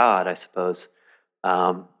thirst for God, I suppose.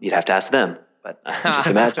 You'd have to ask them, but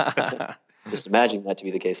just imagine that to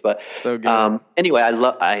be the case. But so good. Anyway,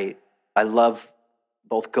 I love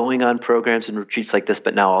both going on programs and retreats like this,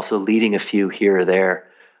 but now also leading a few here or there,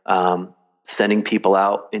 sending people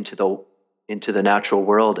out into the natural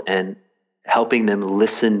world and helping them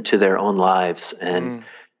listen to their own lives. And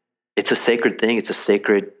it's a sacred thing. It's a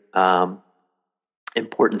sacred,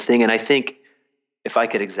 important thing. And I think, if I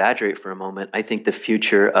could exaggerate for a moment, I think the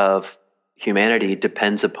future of humanity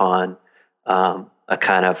depends upon a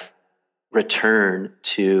kind of return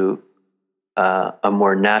to a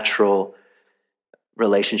more natural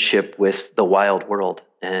relationship with the wild world.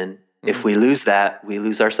 And if we lose that, we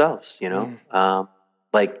lose ourselves,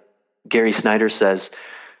 like Gary Snyder says,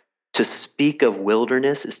 to speak of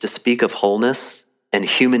wilderness is to speak of wholeness, and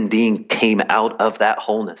human being came out of that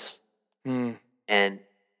wholeness. And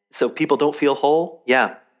so people don't feel whole.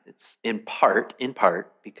 Yeah, it's in part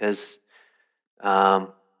because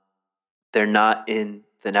they're not in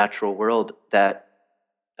the natural world that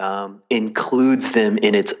includes them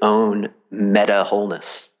in its own meta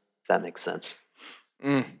wholeness, if that makes sense.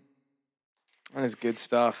 That is good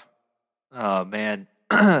stuff. Oh, man.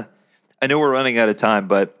 I know we're running out of time,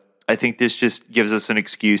 but I think this just gives us an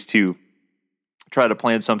excuse to try to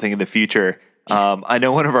plan something in the future. I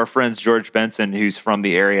know one of our friends, George Benson, who's from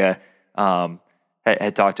the area,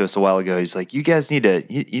 had talked to us a while ago. He's like, you guys need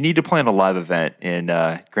to plan a live event in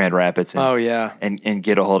Grand Rapids. And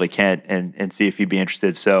get a hold of Kent and see if he'd be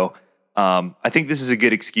interested. So I think this is a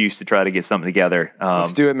good excuse to try to get something together.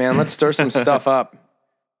 Let's do it, man. Let's stir some stuff up.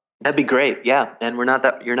 That'd be great. Yeah. And you're not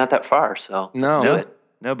that far. So let's do it.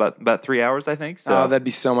 No, about 3 hours, I think. So. Oh, that'd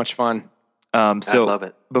be so much fun. I love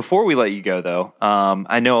it. Before we let you go, though,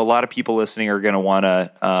 I know a lot of people listening are going to want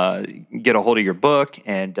to get a hold of your book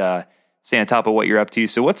and stay on top of what you're up to.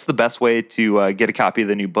 So what's the best way to get a copy of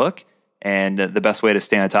the new book, and the best way to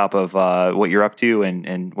stay on top of what you're up to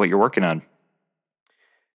and what you're working on?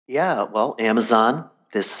 Yeah, well, Amazon,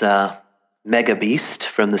 this mega beast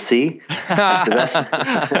from the sea, is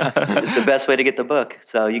the best way to get the book.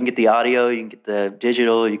 So you can get the audio, you can get the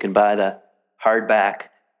digital, you can buy the hardback.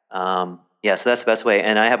 So that's the best way.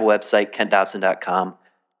 And I have a website, kentdobson.com,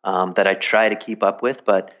 that I try to keep up with,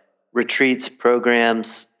 but retreats,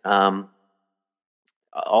 programs, all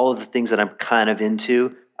of the things that I'm kind of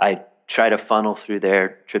into, I try to funnel through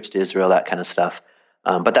there, trips to Israel, that kind of stuff.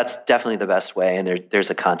 But that's definitely the best way. And there's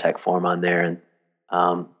a contact form on there.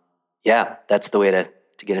 And that's the way to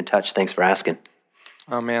get in touch. Thanks for asking.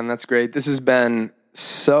 Oh man, that's great. This has been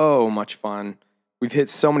so much fun. We've hit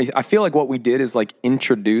so many. I feel like what we did is like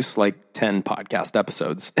introduce like 10 podcast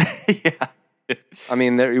episodes. Yeah. I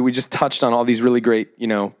mean, we just touched on all these really great,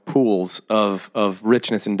 pools of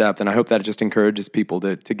richness and depth. And I hope that it just encourages people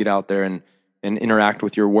to get out there and interact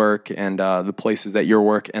with your work and the places that your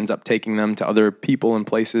work ends up taking them to other people and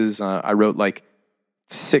places. I wrote like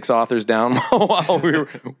 6 authors down while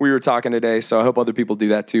we were talking today. So I hope other people do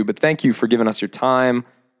that too. But thank you for giving us your time.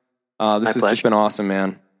 This has just been awesome,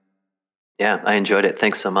 man. Yeah, I enjoyed it.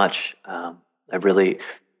 Thanks so much. I really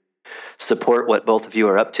support what both of you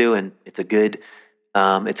are up to, and it's a good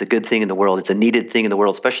thing in the world. It's a needed thing in the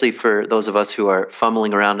world, especially for those of us who are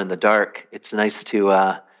fumbling around in the dark. It's nice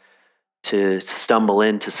to stumble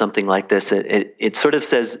into something like this. It sort of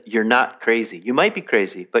says you're not crazy. You might be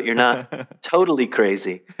crazy, but you're not totally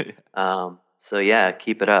crazy. So yeah,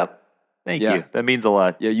 keep it up. Thank you. That means a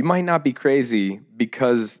lot. Yeah, you might not be crazy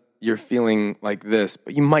because you're feeling like this,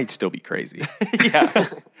 but you might still be crazy. Yeah.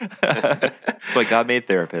 That's why God made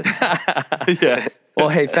therapists. Yeah. Well,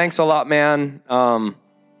 hey, thanks a lot, man.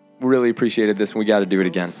 We really appreciated this, and we got to do it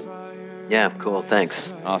again. Yeah, cool.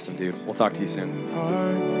 Thanks. Awesome, dude. We'll talk to you soon.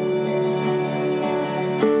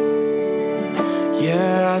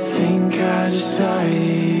 Yeah, I think I just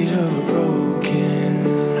died of a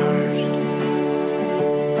broken heart,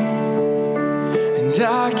 and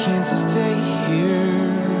I can't stay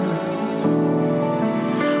here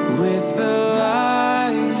with the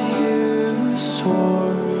lies you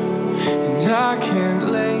swore, and I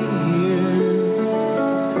can't lay here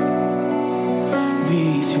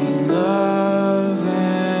between love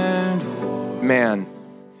and war. Man,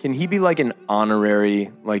 can he be like an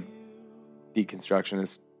honorary, like,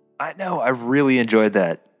 deconstructionist? I know. I really enjoyed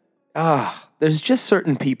that. There's just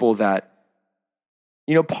certain people that,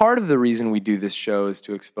 part of the reason we do this show is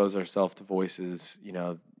to expose ourselves to voices,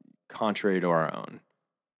 contrary to our own,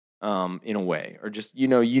 in a way, or just,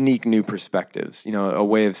 unique new perspectives, a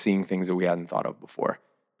way of seeing things that we hadn't thought of before.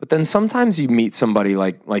 But then sometimes you meet somebody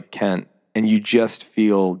like Kent and you just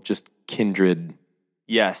feel just kindred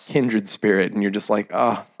spirit. And you're just like,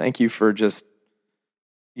 oh, thank you for just,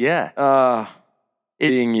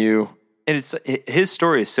 being you. And his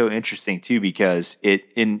story is so interesting too, because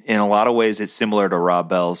in a lot of ways it's similar to Rob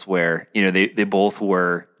Bell's, where they both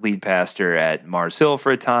were lead pastor at Mars Hill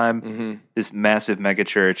for a time, this massive mega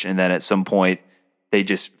church, and then at some point they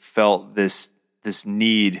just felt this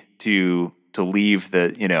need to leave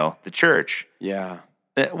the church. Yeah.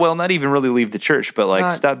 Well, not even really leave the church,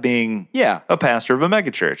 but stop being a pastor of a mega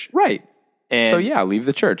church. Right. And so leave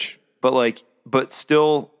the church, but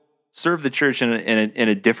still serve the church in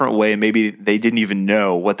a different way. Maybe they didn't even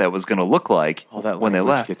know what that was going to look like. All that when they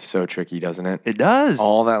left. Gets so tricky, doesn't it? It does.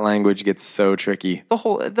 All that language gets so tricky.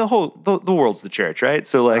 The world's the church, right?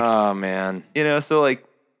 So oh man, so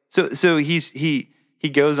he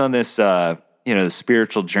goes on this the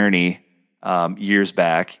spiritual journey years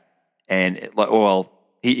back, and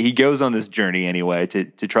he goes on this journey anyway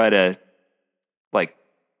to try to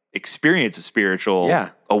experience a spiritual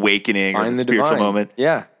awakening or the spiritual moment.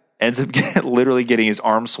 Yeah. Ends up literally getting his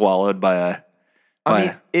arm swallowed by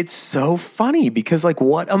it's so funny because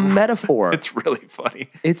what a metaphor. It's really funny.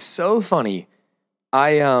 It's so funny.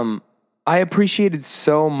 I appreciated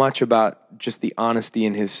so much about just the honesty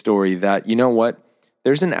in his story that,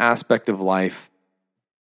 there's an aspect of life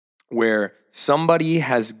where somebody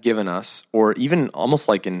has given us, or even almost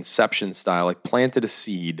like Inception style, planted a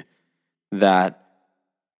seed that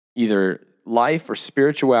either life or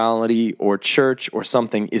spirituality or church or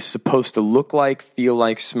something is supposed to look like, feel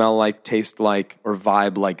like, smell like, taste like, or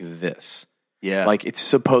vibe like this. Yeah. It's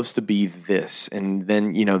supposed to be this. And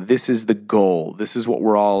then, this is the goal. This is what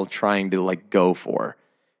we're all trying to go for.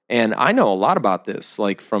 And I know a lot about this,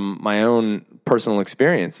 from my own personal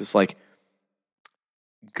experience. It's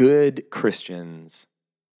good Christians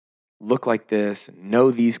look like this, know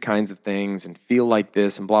these kinds of things, and feel like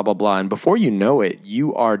this, and blah, blah, blah. And before you know it,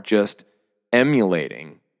 you are just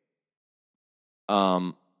emulating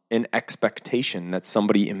an expectation that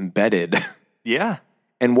somebody embedded. Yeah.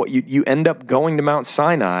 And what you end up going to Mount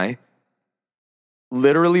Sinai,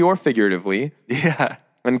 literally or figuratively,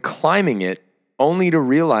 and climbing it, only to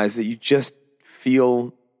realize that you just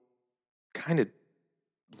feel kind of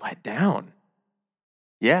let down.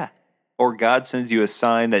 Yeah. Or God sends you a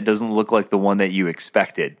sign that doesn't look like the one that you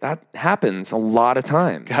expected. That happens a lot of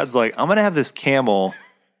times. God's like, I'm going to have this camel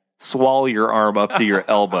swallow your arm up to your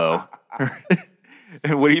elbow.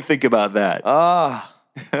 What do you think about that?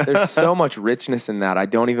 There's so much richness in that. I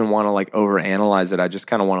don't even want to overanalyze it. I just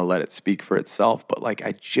kind of want to let it speak for itself. But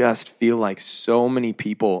I just feel like so many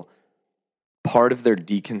people part of their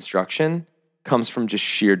deconstruction comes from just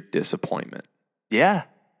sheer disappointment. Yeah.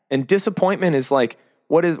 And disappointment is like,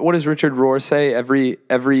 what does Richard Rohr say? Every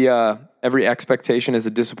expectation is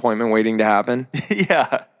a disappointment waiting to happen.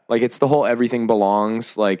 Yeah. Like it's the whole everything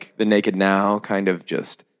belongs, like the naked now kind of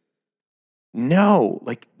just, no,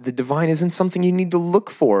 like the divine isn't something you need to look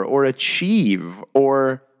for or achieve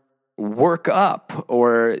or work up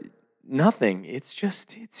or nothing. It's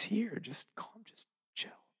here. Just calm, just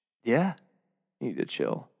chill. Yeah. You need to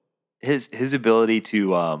chill. His ability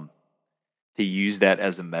to use that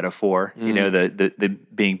as a metaphor, you know, the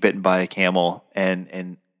being bitten by a camel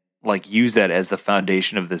and like use that as the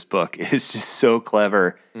foundation of this book is just so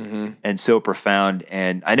clever and so profound.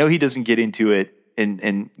 And I know he doesn't get into it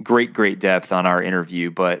in great depth on our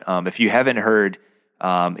interview, but if you haven't heard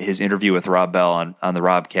his interview with Rob Bell on the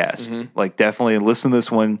Robcast, like definitely listen to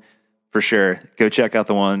this one for sure. Go check out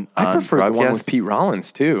the one on I prefer Robcast. the one with Pete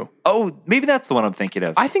Rollins too. Oh, maybe that's the one I'm thinking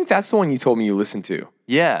of. I think that's the one you told me you listened to.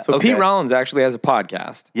 Yeah. So okay. Pete Rollins actually has a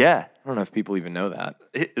podcast. Yeah. I don't know if people even know that.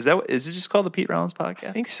 Is it just called the Pete Rollins Podcast?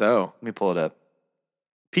 I think so. Let me pull it up.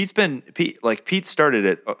 Pete started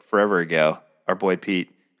it forever ago, our boy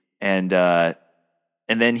Pete. And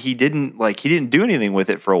then he didn't do anything with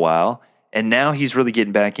it for a while. And now he's really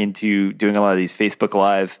getting back into doing a lot of these Facebook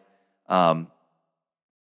Live,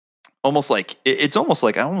 almost like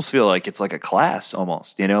I almost feel like it's like a class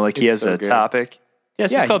almost, you know, like he has so a good. topic.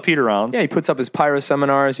 Yes, Yeah, it's called Peter Rollins. Yeah, he puts up his pyro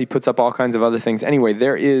seminars. He puts up all kinds of other things. Anyway,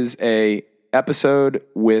 there is a episode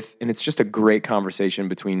and it's just a great conversation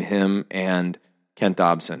between him and Kent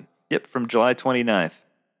Dobson. Yep, from July 29th.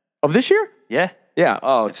 Of this year? Yeah. Yeah.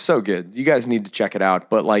 Oh, it's so good. You guys need to check it out.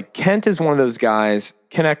 But like Kent is one of those guys,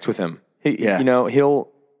 connect with him. You know,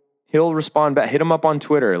 he'll respond back. Hit him up on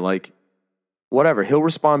Twitter, like whatever. He'll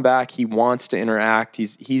respond back. He wants to interact.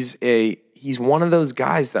 He's one of those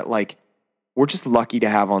guys that like we're just lucky to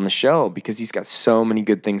have on the show because he's got so many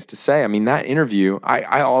good things to say. I mean, that interview,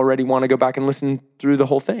 I already want to go back and listen through the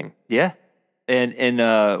whole thing. Yeah. And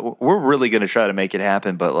we're really going to try to make it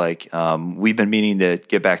happen, but like we've been meaning to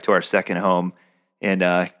get back to our second home in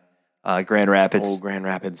Grand Rapids. Oh, Grand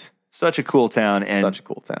Rapids. Such a cool town. And such a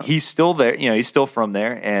cool town. He's still there. You know, he's still from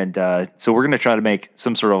there. And so we're going to try to make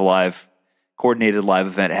some sort of coordinated live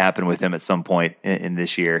event happen with him at some point in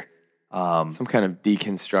this year. Some kind of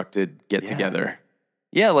deconstructed get together.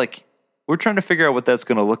 Yeah, like we're trying to figure out what that's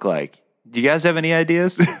going to look like. Do you guys have any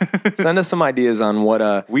ideas? Send us some ideas on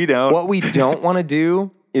what we don't. What we don't want to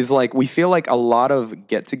do is like we feel like a lot of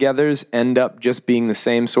get-togethers end up just being the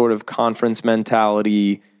same sort of conference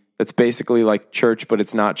mentality that's basically like church, but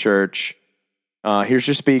it's not church. Here's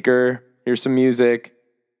your speaker. Here's some music.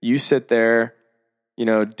 You sit there. You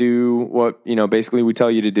know, do what, you know, basically we tell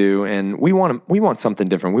you to do. And we want something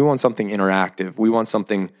different. We want something interactive. We want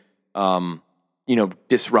something,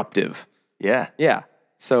 disruptive. Yeah. Yeah.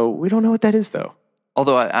 So we don't know what that is though.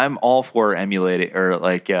 Although I'm all for emulating or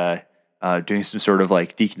like doing some sort of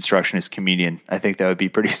like deconstructionist communion. I think that would be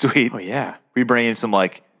pretty sweet. Oh yeah. We bring in some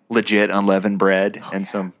like legit unleavened bread and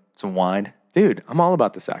some wine. Dude, I'm all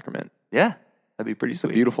about the sacrament. Yeah. That'd be pretty sweet.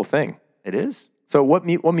 It's a beautiful thing. It is. So what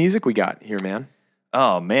music we got here, man?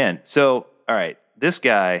 Oh man. So, all right. This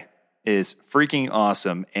guy is freaking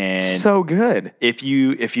awesome. And so good. If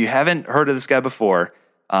you haven't heard of this guy before,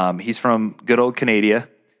 he's from good old Canada.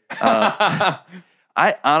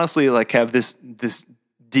 I honestly like have this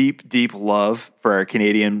deep love for our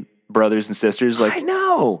Canadian brothers and sisters. Like I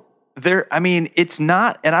know. It's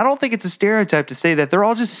not, and I don't think it's a stereotype to say that they're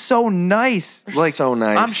all just so nice. They're like so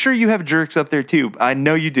nice. I'm sure you have jerks up there too. I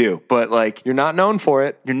know you do, but like you're not known for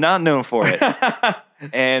it. You're not known for it.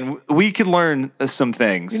 And we could learn some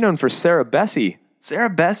things. You're known for Sarah Bessie. Sarah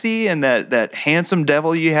Bessie and that handsome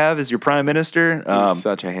devil you have as your prime minister. He's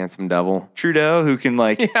such a handsome devil. Trudeau, who can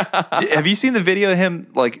like, have you seen the video of him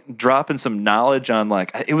like dropping some knowledge on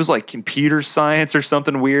like, it was like computer science or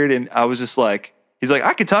something weird. And I was just like, he's like,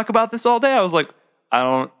 I could talk about this all day. I was like,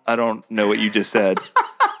 I don't know what you just said,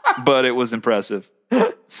 but it was impressive.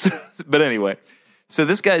 But anyway, so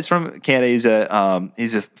this guy's from Canada.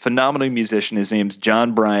 He's a phenomenal musician. His name's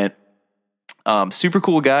John Bryant. Super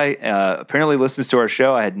cool guy. Apparently listens to our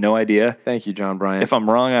show. I had no idea. Thank you, John Bryant. If I'm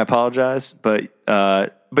wrong, I apologize. But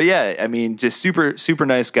yeah, I mean, just super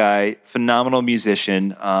nice guy. Phenomenal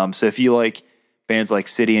musician. So if you like bands like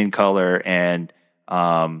City and Color and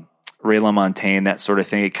Ray LaMontagne, that sort of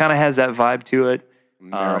thing, it kind of has that vibe to it.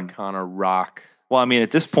 Americana rock. Well, I mean, at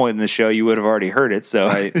this point in the show, you would have already heard it. So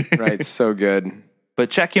right, so good. But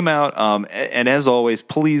check him out. And as always,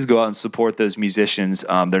 please go out and support those musicians.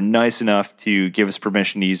 They're nice enough to give us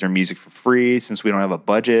permission to use their music for free since we don't have a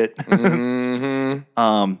budget.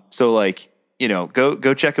 Mm-hmm. So like,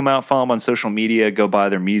 go check them out. Follow them on social media. Go buy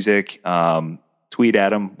their music. Tweet at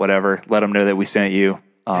them, whatever. Let them know that we sent you.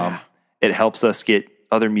 It helps us get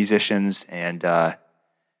other musicians. And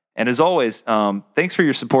as always, thanks for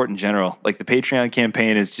your support in general. Like the Patreon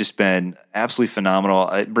campaign has just been absolutely phenomenal.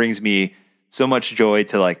 It brings me so much joy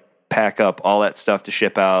to like pack up all that stuff to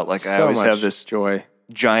ship out. Like I always have this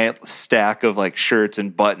giant stack of like shirts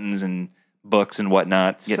and buttons and books and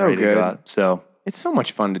whatnot getting ready to go out. So it's so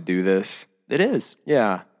much fun to do this. It is.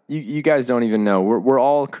 Yeah. You guys don't even know. We're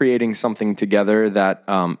all creating something together that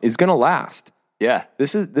is going to last. Yeah.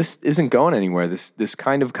 This isn't going anywhere. This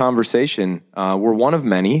kind of conversation, we're one of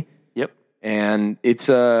many. Yep. And it's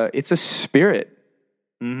a spirit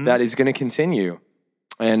that is going to continue.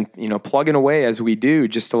 And, plugging away as we do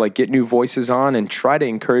just to like get new voices on and try to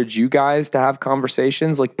encourage you guys to have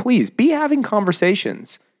conversations. Like, please be having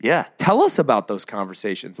conversations. Yeah. Tell us about those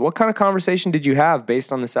conversations. What kind of conversation did you have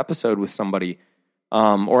based on this episode with somebody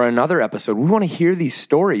or another episode? We want to hear these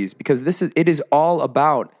stories because it is all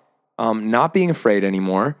about not being afraid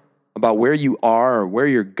anymore about where you are or where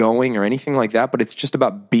you're going or anything like that, but it's just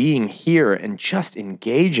about being here and just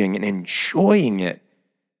engaging and enjoying it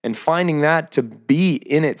and finding that to be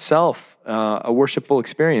in itself a worshipful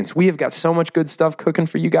experience. We have got so much good stuff cooking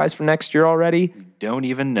for you guys for next year already. Don't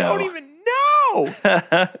even know.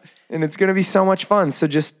 And it's going to be so much fun. So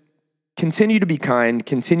just continue to be kind,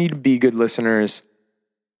 continue to be good listeners,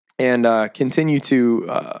 and continue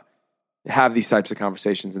to have these types of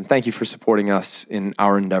conversations. And thank you for supporting us in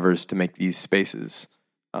our endeavors to make these spaces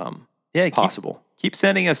possible. Keep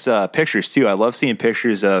sending us pictures too. I love seeing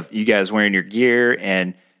pictures of you guys wearing your gear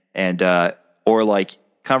and or like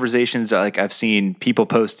conversations. Like I've seen people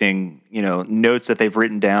posting, notes that they've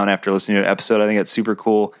written down after listening to an episode. I think that's super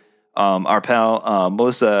cool. Our pal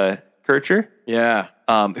Melissa Kircher,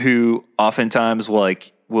 who oftentimes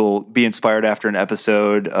will be inspired after an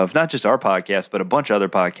episode of not just our podcast but a bunch of other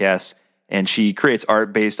podcasts, and she creates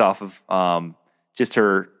art based off of just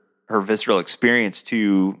her visceral experience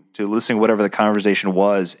to listening to whatever the conversation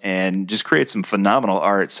was, and just creates some phenomenal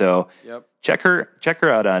art. So check her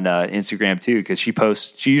out on Instagram too, because she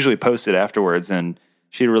usually posts it afterwards, and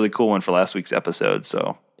she had a really cool one for last week's episode.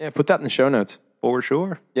 So put that in the show notes. For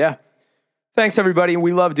sure. Yeah. Thanks, everybody.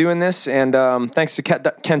 We love doing this. And thanks to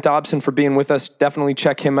Kent Dobson for being with us. Definitely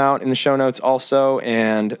check him out in the show notes also.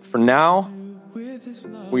 And for now,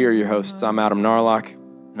 we are your hosts. I'm Adam Narlock.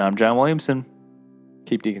 And I'm John Williamson.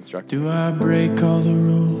 Keep deconstructing. Do I break all the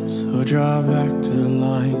rules or draw back to the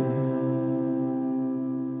line?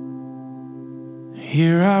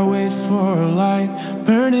 Here I wait for a light,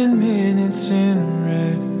 burning minutes in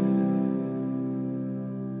red.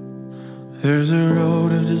 There's a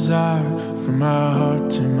road of desire from my heart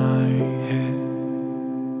to my head.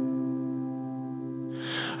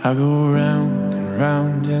 I go round and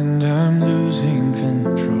round and I'm losing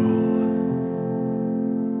control.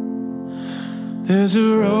 There's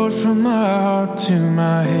a road from my heart to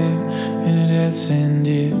my head, and it ebbs and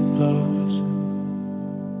it flows.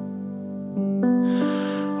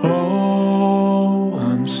 Oh,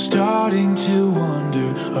 I'm starting to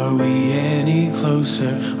wonder, are we any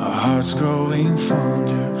closer? Our hearts growing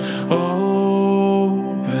fonder.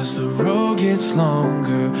 Oh, as the road gets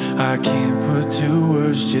longer, I can't put to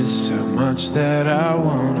words just how much that I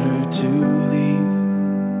want her to leave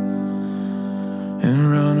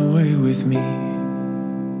and run away with me.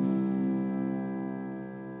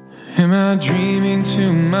 Am I dreaming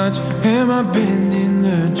too much? Am I bending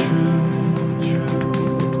the truth?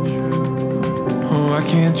 Oh, I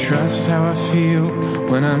can't trust how I feel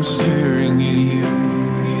when I'm staring at you.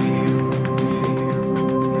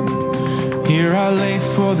 Here I lay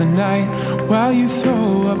for the night while you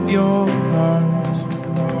throw up your arms.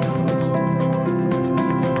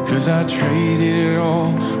 'Cause I traded it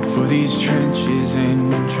all for these trenches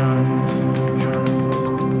and charms.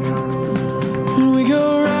 And we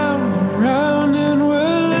go round and round and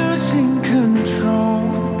we're losing control.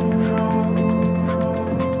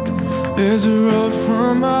 There's a road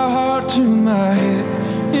from my heart to my head,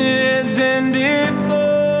 it ends and it flows.